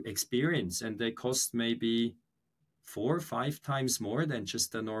true experience, and they cost maybe 4 or 5 times more than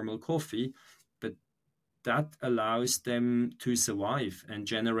just a normal coffee, but that allows them to survive and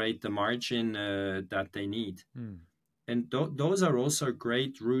generate the margin that they need. And those are also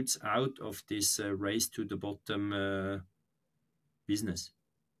great routes out of this race to the bottom business.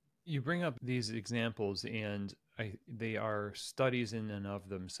 You bring up these examples, and they are studies in and of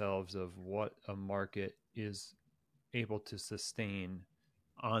themselves of what a market is able to sustain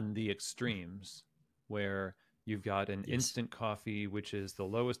on the extremes, where you've got an instant coffee, which is the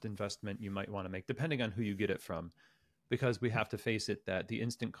lowest investment you might want to make, depending on who you get it from. Because we have to face it that the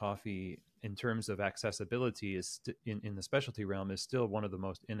instant coffee, in terms of accessibility, is in the specialty realm, is still one of the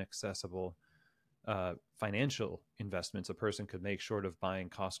most inaccessible financial investments a person could make, short of buying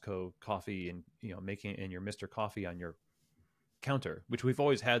Costco coffee and making it in your Mr. Coffee on your counter, which we've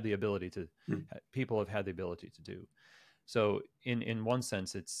always had the ability to. People have had the ability to do. So in one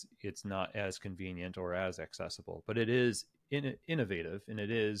sense, it's not as convenient or as accessible, but it is innovative, and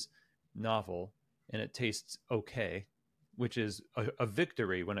it is novel, and it tastes okay, which is a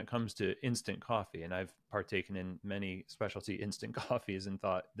victory when it comes to instant coffee. And I've partaken in many specialty instant coffees and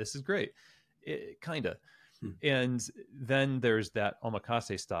thought, this is great. Kind of. And then there's that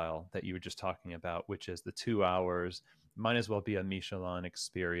omakase style that you were just talking about, which is the 2 hours, might as well be a Michelin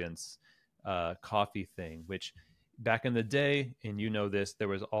experience coffee thing, which back in the day, and you know this, there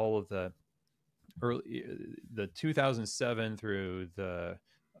was all of the 2007 through the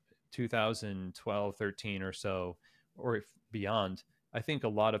 2012, 13 or so, or beyond. I think a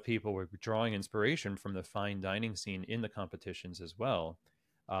lot of people were drawing inspiration from the fine dining scene in the competitions as well.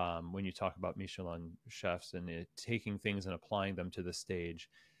 When you talk about Michelin chefs and taking things and applying them to the stage.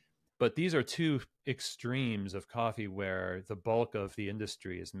 But these are two extremes of coffee where the bulk of the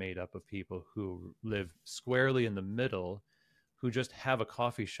industry is made up of people who live squarely in the middle, who just have a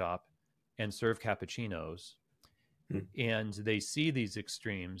coffee shop and serve cappuccinos. And they see these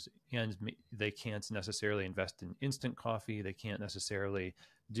extremes, and they can't necessarily invest in instant coffee. They can't necessarily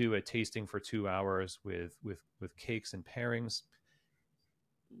do a tasting for 2 hours with cakes and pairings.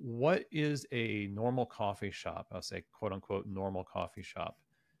 What is a normal coffee shop, I'll say quote unquote normal coffee shop,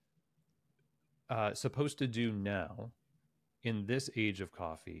 supposed to do now in this age of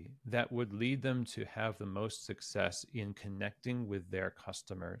coffee that would lead them to have the most success in connecting with their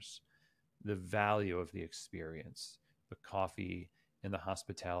customers, the value of the experience, the coffee and the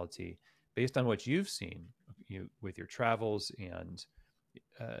hospitality, based on what you've seen with your travels and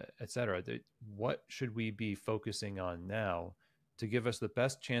et cetera? What should we be focusing on now to give us the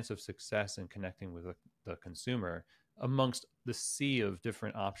best chance of success in connecting with the consumer amongst the sea of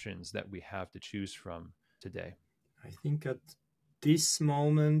different options that we have to choose from today? I think at this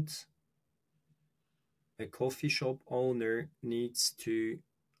moment, a coffee shop owner needs to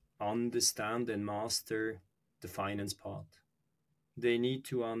understand and master the finance part. They need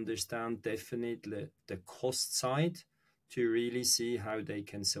to understand definitely the cost side to really see how they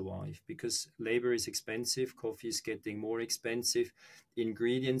can survive, because labor is expensive, coffee is getting more expensive,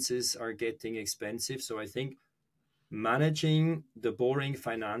 ingredients are getting expensive. So I think managing the boring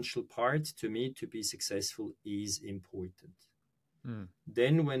financial part, to me, to be successful is important.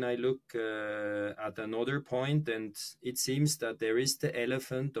 Then when I look at another point, and it seems that there is the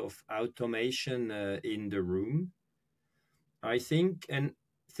elephant of automation in the room, I think, and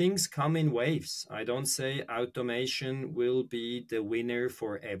things come in waves. I don't say automation will be the winner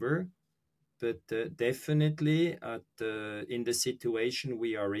forever, but definitely in the situation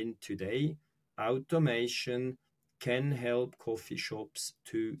we are in today, automation can help coffee shops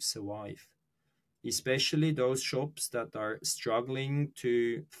to survive, especially those shops that are struggling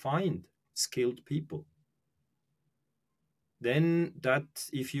to find skilled people. Then that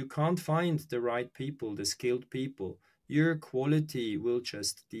if you can't find the right people, the skilled people, your quality will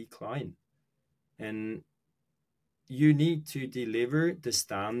just decline. And you need to deliver the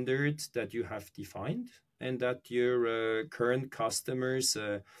standard that you have defined and that your current customers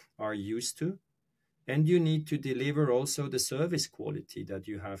are used to. And you need to deliver also the service quality that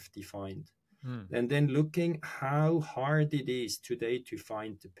you have defined. And then looking how hard it is today to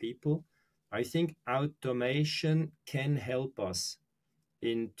find the people, I think automation can help us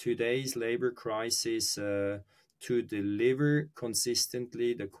in today's labor crisis to deliver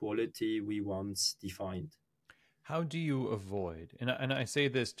consistently the quality we once defined. How do you avoid, and I say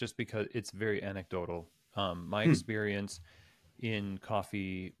this just because it's very anecdotal, my experience in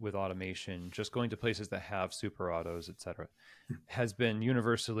coffee with automation, just going to places that have super autos, etc., has been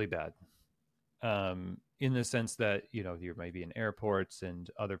universally bad. In the sense that, you know, you might be in airports and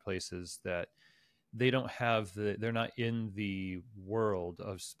other places that they don't have they're not in the world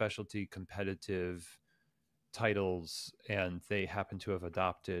of specialty competitive titles, and they happen to have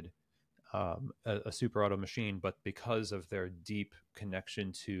adopted a super auto machine, but because of their deep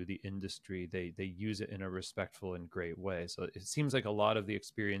connection to the industry, they use it in a respectful and great way. So it seems like a lot of the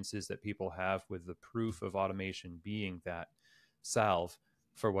experiences that people have with the proof of automation being that salve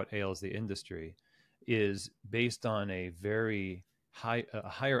for what ails the industry is based on a very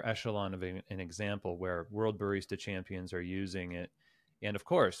higher echelon of an example where World Barista Champions are using it. And of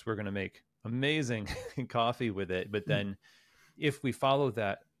course, we're going to make amazing coffee with it. But then if we follow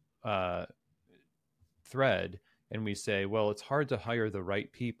that thread and we say, well, it's hard to hire the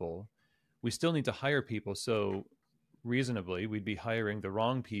right people, we still need to hire people. So reasonably, we'd be hiring the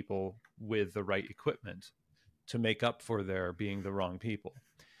wrong people with the right equipment to make up for their being the wrong people.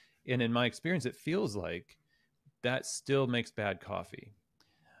 And in my experience, it feels like that still makes bad coffee.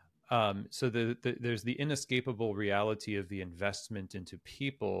 So there's the inescapable reality of the investment into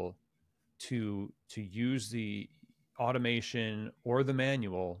people to use the automation or the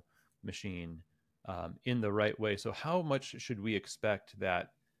manual machine in the right way. So how much should we expect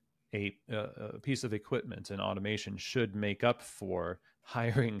that a piece of equipment and automation should make up for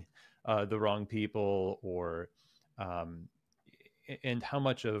hiring the wrong people, or and how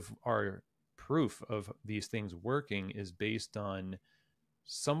much of our proof of these things working is based on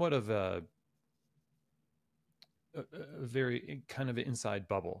somewhat of a very kind of inside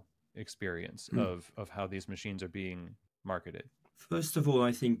bubble experience of how these machines are being marketed? First of all,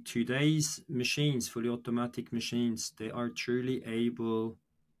 I think today's machines, fully automatic machines, they are truly able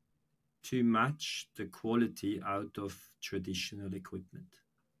to match the quality out of traditional equipment.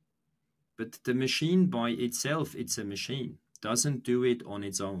 But the machine by itself, it's a machine, doesn't do it on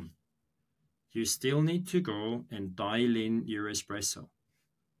its own. You still need to go and dial in your espresso.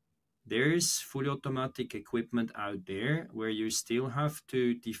 There's fully automatic equipment out there where you still have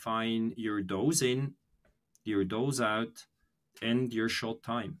to define your dose in, your dose out, and your shot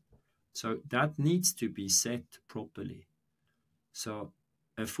time. So that needs to be set properly. So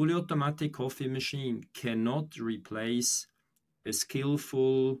a fully automatic coffee machine cannot replace a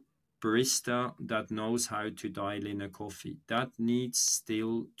skillful barista that knows how to dial in a coffee. That needs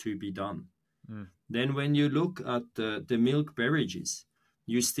still to be done. Then when you look at the milk beverages,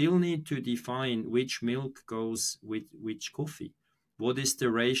 you still need to define which milk goes with which coffee. What is the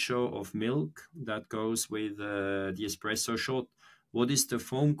ratio of milk that goes with the espresso shot? What is the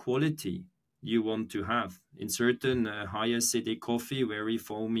foam quality you want to have? In certain high acidic coffee, very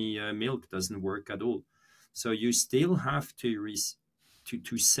foamy milk doesn't work at all. So you still have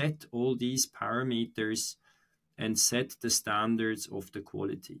to set all these parameters and set the standards of the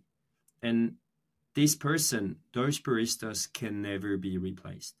quality. And those baristas can never be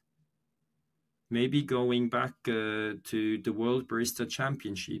replaced. maybe going back to the World Barista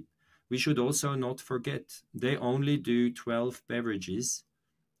Championship, we should also not forget they only do 12 beverages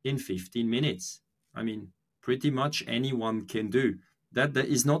in 15 minutes. I mean, pretty much anyone can do. That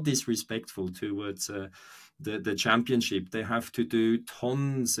is not disrespectful towards the championship. They have to do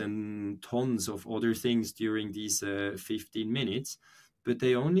tons and tons of other things during these 15 minutes, but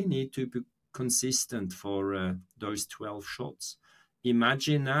they only need to be consistent for those 12 shots.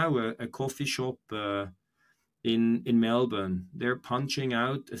 Imagine now a coffee shop in Melbourne. They're punching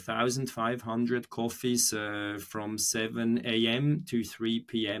out 1,500 coffees from 7 a.m. to 3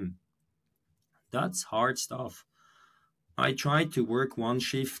 p.m. That's hard stuff. I tried to work one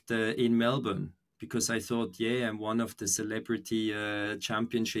shift in Melbourne because I thought, yeah, I'm one of the celebrity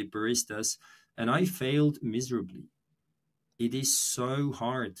championship baristas, and I failed miserably. It is so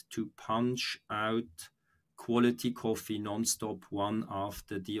hard to punch out quality coffee nonstop, one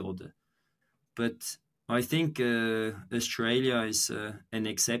after the other. But I think Australia is an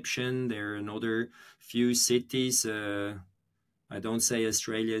exception. There are another few cities. I don't say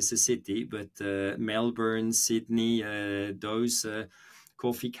Australia is a city, but Melbourne, Sydney, those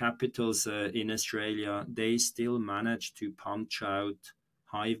coffee capitals in Australia, they still manage to punch out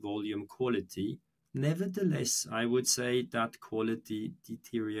high volume quality. Nevertheless, I would say that quality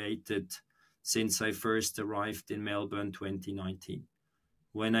deteriorated since I first arrived in Melbourne 2019.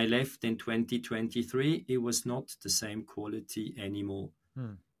 When I left in 2023, it was not the same quality anymore.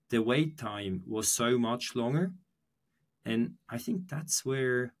 The wait time was so much longer. And I think that's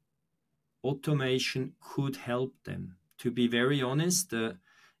where automation could help them. To be very honest,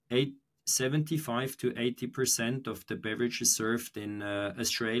 75 to 80% of the beverages served in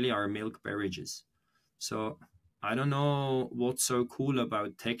Australia are milk beverages. So I don't know what's so cool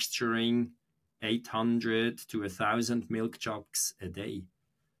about texturing 800 to 1,000 milk jugs a day.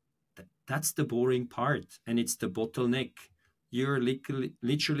 That's the boring part, and it's the bottleneck. You're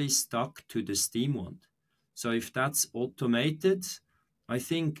literally stuck to the steam wand. So if that's automated, I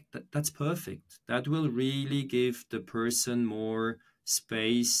think that's perfect. That will really give the person more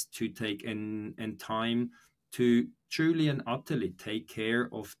space to take and time to truly and utterly take care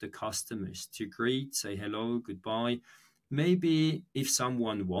of the customers, to greet, say hello, goodbye. Maybe if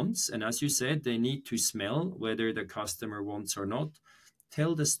someone wants, and as you said, they need to smell whether the customer wants or not,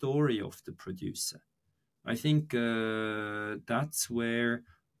 tell the story of the producer. I think that's where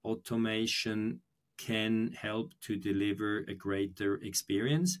automation can help to deliver a greater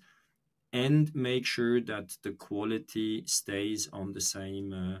experience and make sure that the quality stays on the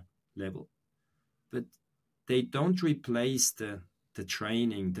same level. But they don't replace the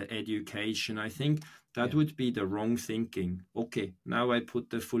training, the education. I think that would be the wrong thinking. Okay, now I put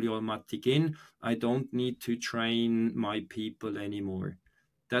the fully automatic in. I don't need to train my people anymore.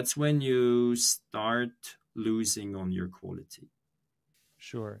 That's when you start losing on your quality.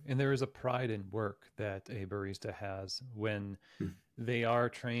 Sure. And there is a pride in work that a barista has when they are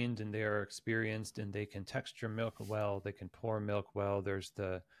trained and they are experienced and they can texture milk well, they can pour milk well. There's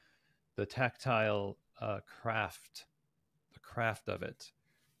the tactile craft, the craft of it.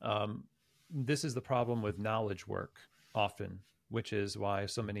 This is the problem with knowledge work often, which is why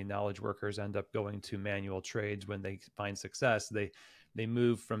so many knowledge workers end up going to manual trades. When they find success, they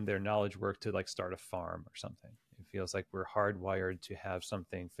move from their knowledge work to like start a farm or something. It feels like we're hardwired to have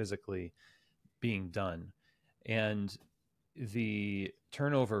something physically being done. And the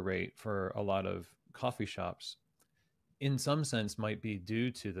turnover rate for a lot of coffee shops in some sense might be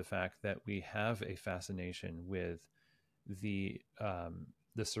due to the fact that we have a fascination with the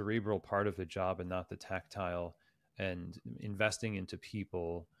cerebral part of the job and not the tactile, and investing into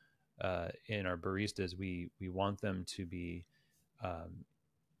people in our baristas. We want them to be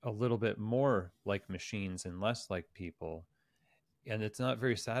a little bit more like machines and less like people. And it's not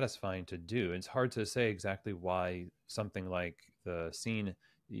very satisfying to do. It's hard to say exactly why something like the scene,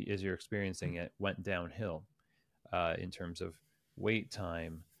 as you're experiencing it, went downhill in terms of wait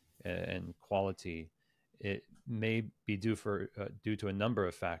time and quality. It may be due to a number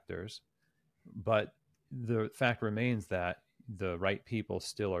of factors, but the fact remains that the right people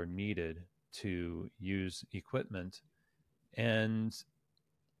still are needed to use equipment, and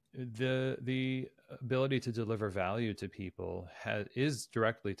the ability to deliver value to people is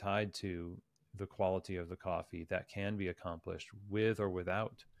directly tied to the quality of the coffee that can be accomplished with or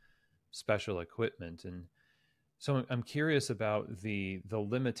without special equipment. And so I'm curious about the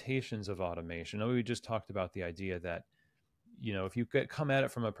limitations of automation. I know we just talked about the idea that, if you come at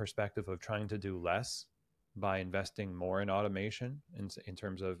it from a perspective of trying to do less by investing more in automation, in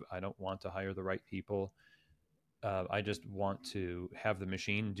terms of, I don't want to hire the right people, I just want to have the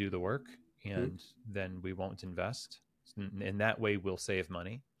machine do the work. and then we won't invest. In that way, we'll save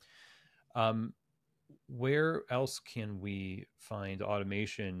money. Where else can we find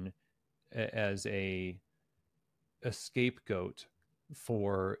automation as a scapegoat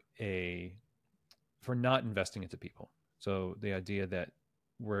for not investing into people? So the idea that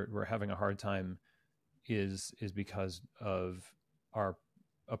we're having a hard time is because of our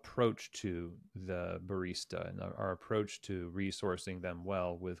approach to the barista and our approach to resourcing them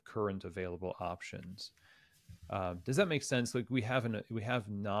well with current available options. Does that make sense? Like we have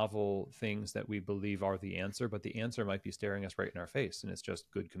novel things that we believe are the answer, but the answer might be staring us right in our face, and it's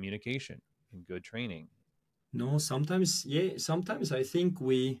just good communication and good training. No, sometimes I think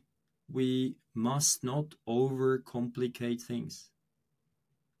we must not overcomplicate things.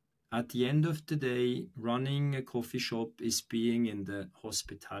 At the end of the day, running a coffee shop is being in the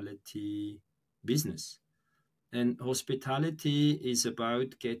hospitality business. And hospitality is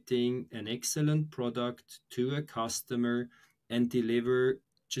about getting an excellent product to a customer and deliver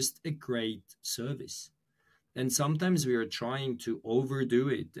just a great service. And sometimes we are trying to overdo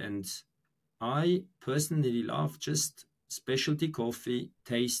it. And I personally love just specialty coffee,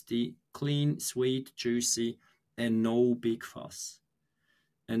 tasty, clean, sweet, juicy, and no big fuss.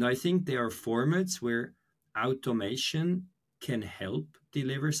 And I think there are formats where automation can help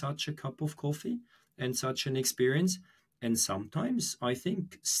deliver such a cup of coffee and such an experience. And sometimes I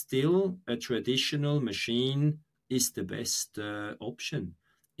think still a traditional machine is the best option.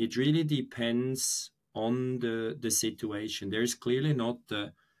 It really depends on the situation. There's clearly not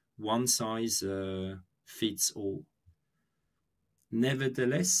one size fits all.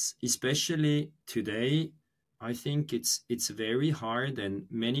 Nevertheless, especially today, I think it's very hard, and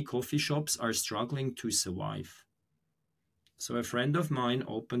many coffee shops are struggling to survive. So a friend of mine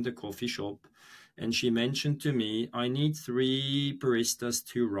opened a coffee shop, and she mentioned to me, I need 3 baristas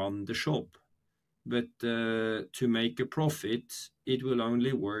to run the shop. But to make a profit, it will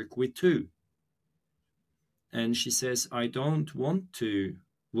only work with 2. And she says, I don't want to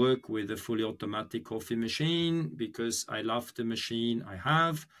work with a fully automatic coffee machine because I love the machine I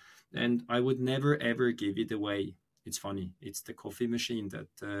have, and I would never ever give it away. It's funny, it's the coffee machine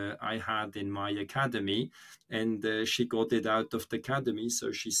that I had in my academy, and she got it out of the academy,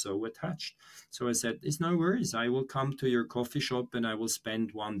 so she's so attached. So I said, it's no worries, I will come to your coffee shop and I will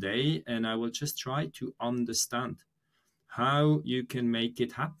spend one day and I will just try to understand how you can make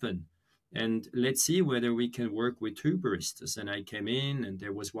it happen. And let's see whether we can work with 2 baristas. And I came in, and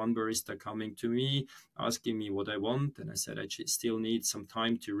there was one barista coming to me, asking me what I want. And I said, I still need some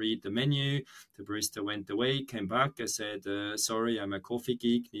time to read the menu. The barista went away, came back. I said, sorry, I'm a coffee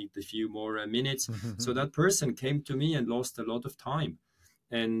geek, need a few more minutes. So that person came to me and lost a lot of time.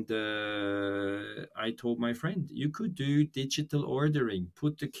 And I told my friend, you could do digital ordering,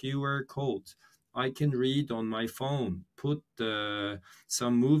 put the QR code. I can read on my phone, put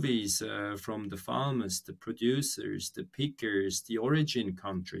some movies from the farmers, the producers, the pickers, the origin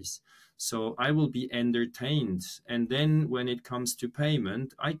countries. So I will be entertained. And then when it comes to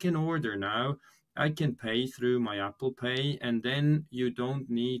payment, I can order now. I can pay through my Apple Pay. And then you don't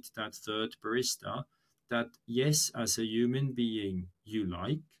need that 3rd barista that, yes, as a human being, you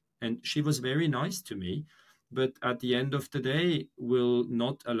like. And she was very nice to me, but at the end of the day will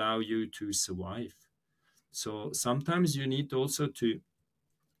not allow you to survive. So sometimes you need also to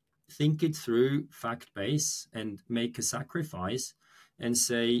think it through fact-based and make a sacrifice and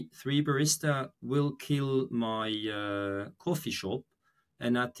say 3 barista will kill my coffee shop,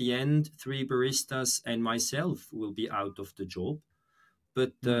 and at the end 3 baristas and myself will be out of the job.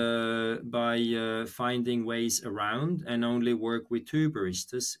 But by finding ways around and only work with 2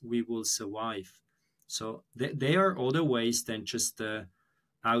 baristas, we will survive. So there are other ways than just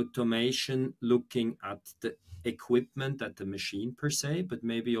automation, looking at the equipment, at the machine per se, but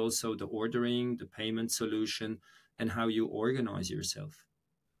maybe also the ordering, the payment solution, and how you organize yourself.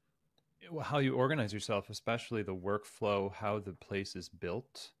 How you organize yourself, especially the workflow, how the place is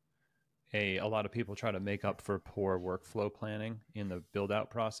built. A lot of people try to make up for poor workflow planning in the build out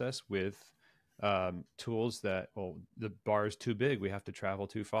process with tools that, well, the bar is too big, we have to travel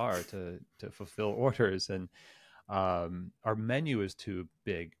too far to fulfill orders, and our menu is too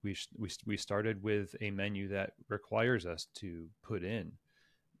big. We started with a menu that requires us to put in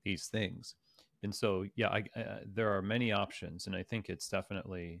these things, and so there are many options, and I think it's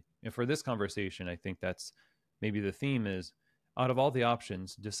definitely, and for this conversation, I think that's maybe the theme is, out of all the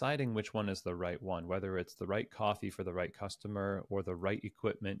options, deciding which one is the right one, whether it's the right coffee for the right customer or the right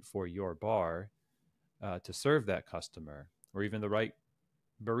equipment for your bar to serve that customer, or even the right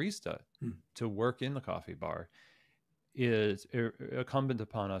barista to work in the coffee bar, is incumbent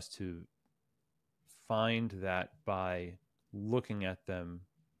upon us to find that by looking at them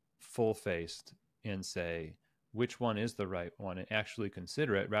full-faced and say, which one is the right one, and actually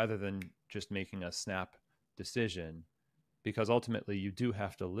consider it rather than just making a snap decision, because ultimately you do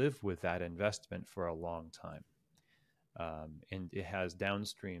have to live with that investment for a long time. And it has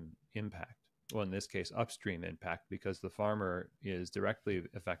downstream impact. Well, in this case, upstream impact, because the farmer is directly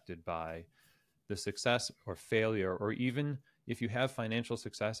affected by the success or failure, or even if you have financial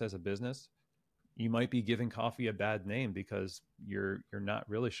success as a business, you might be giving coffee a bad name because you're not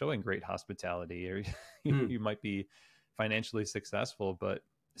really showing great hospitality, or you might be financially successful but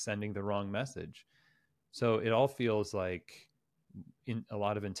sending the wrong message. So it all feels like a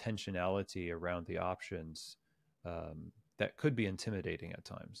lot of intentionality around the options that could be intimidating at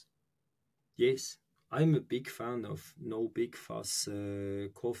times. Yes, I'm a big fan of no big fuss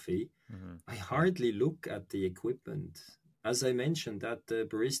coffee. Mm-hmm. I hardly look at the equipment. As I mentioned, that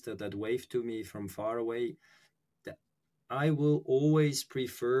barista that waved to me from far away, I will always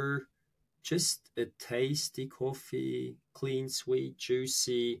prefer just a tasty coffee, clean, sweet,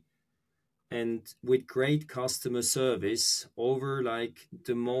 juicy, and with great customer service over like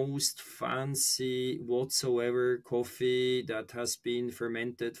the most fancy whatsoever coffee that has been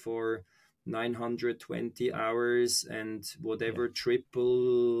fermented for 920 hours and whatever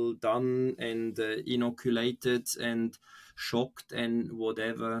triple done and inoculated and shocked and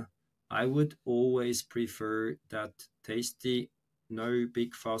whatever. I would always prefer that tasty, no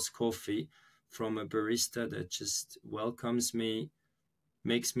big fuss coffee from a barista that just welcomes me,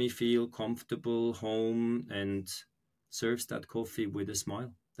 makes me feel comfortable, home, and serves that coffee with a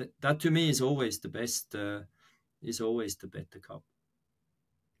smile. That to me is always the best, is always the better cup.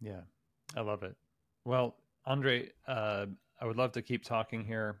 Yeah, I love it. Well, André, I would love to keep talking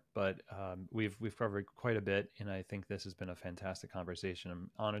here, but we've covered quite a bit, and I think this has been a fantastic conversation. I'm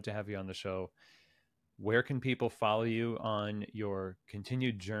honored to have you on the show. Where can people follow you on your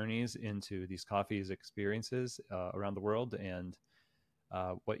continued journeys into these coffees experiences around the world, and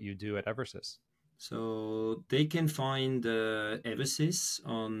what you do at Eversys? So they can find Eversys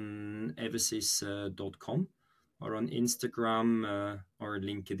on eversys.com or on Instagram or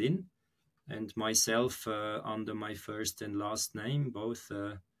LinkedIn, and myself under my first and last name. Both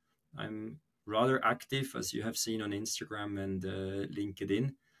I'm rather active, as you have seen on Instagram and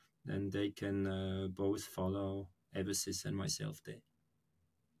LinkedIn, and they can both follow Eversys and myself there.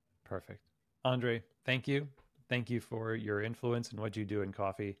 Perfect. André, thank you. Thank you for your influence and what you do in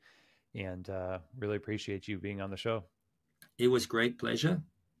coffee, and really appreciate you being on the show. It was great pleasure.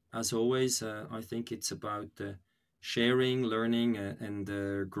 As always, I think it's about sharing, learning,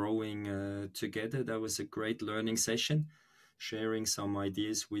 and growing together. That was a great learning session, sharing some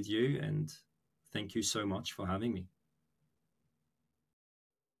ideas with you, and thank you so much for having me.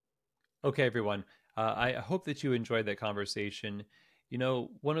 Okay, everyone. I hope that you enjoyed that conversation. You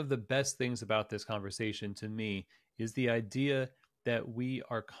know, one of the best things about this conversation to me is the idea that we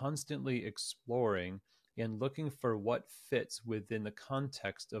are constantly exploring and looking for what fits within the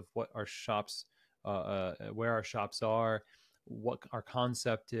context of what our shops, where our shops are, what our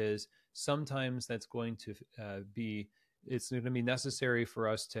concept is. Sometimes that's going to it's going to be necessary for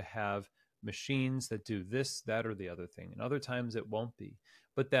us to have machines that do this, that, or the other thing. And other times it won't be,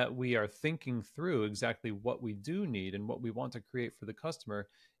 but that we are thinking through exactly what we do need and what we want to create for the customer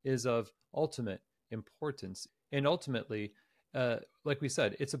is of ultimate importance. And ultimately, like we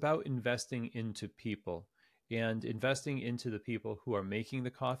said, it's about investing into people and investing into the people who are making the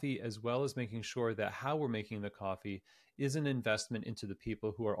coffee, as well as making sure that how we're making the coffee is an investment into the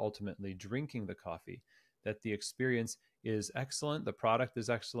people who are ultimately drinking the coffee, that the experience is excellent, the product is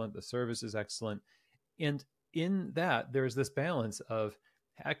excellent, the service is excellent. And in that, there's this balance of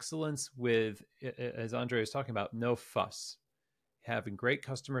excellence with, as André was talking about, no fuss, having great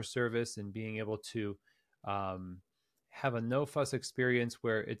customer service and being able to have a no fuss experience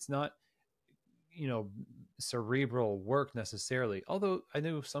where it's not, you know, cerebral work necessarily. Although I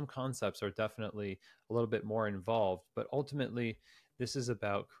know some concepts are definitely a little bit more involved, but ultimately this is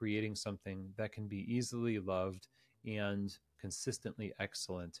about creating something that can be easily loved and consistently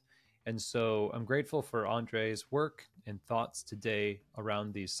excellent. And so I'm grateful for André's work and thoughts today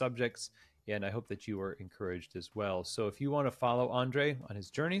around these subjects, and I hope that you were encouraged as well. So if you want to follow André on his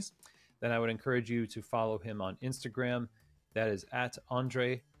journeys, then I would encourage you to follow him on Instagram. That is at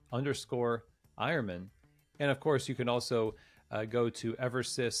André_Eiermann. And of course, you can also go to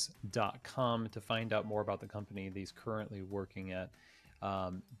eversys.com to find out more about the company that he's currently working at.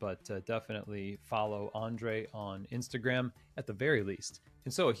 But definitely follow André on Instagram at the very least.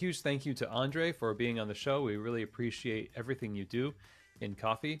 And so a huge thank you to André for being on the show. We really appreciate everything you do. in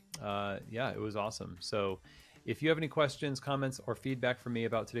coffee. Yeah, it was awesome. So if you have any questions, comments, or feedback for me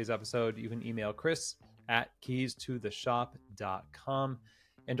about today's episode, you can email chris@keystotheshop.com.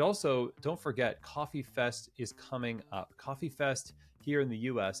 And also, don't forget, Coffee Fest is coming up. Coffee Fest here in the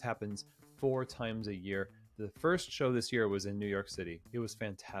US happens 4 times a year. The first show this year was in New York City. It was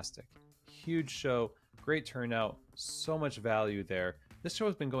fantastic. Huge show, great turnout, so much value there. This show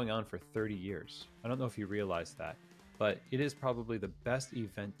has been going on for 30 years. I don't know if you realize that, but it is probably the best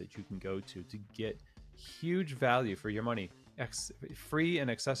event that you can go to get huge value for your money. Free and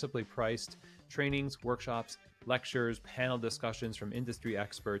accessibly priced trainings, workshops, lectures, panel discussions from industry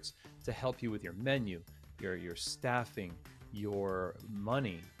experts to help you with your menu, your staffing, your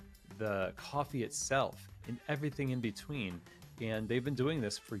money, the coffee itself, and everything in between. And they've been doing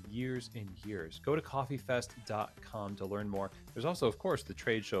this for years and years. Go to coffeefest.com to learn more. There's also, of course, the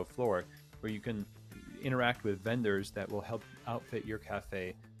trade show floor where you can interact with vendors that will help outfit your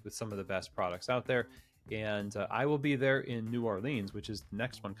cafe with some of the best products out there. And I will be there in New Orleans, which is the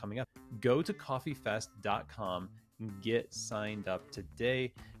next one coming up. Go to coffeefest.com and get signed up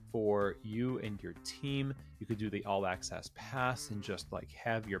today for you and your team. You could do the all access pass and just like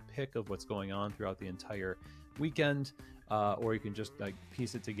have your pick of what's going on throughout the entire weekend, or you can just like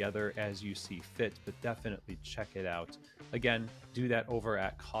piece it together as you see fit, but definitely check it out. Again, do that over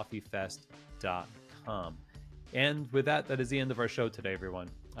at coffeefest.com. And with that, that is the end of our show today, everyone.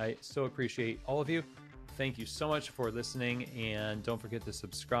 I so appreciate all of you. Thank you so much for listening, and don't forget to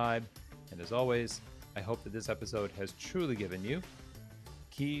subscribe. And as always, I hope that this episode has truly given you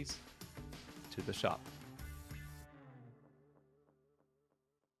keys to the shop.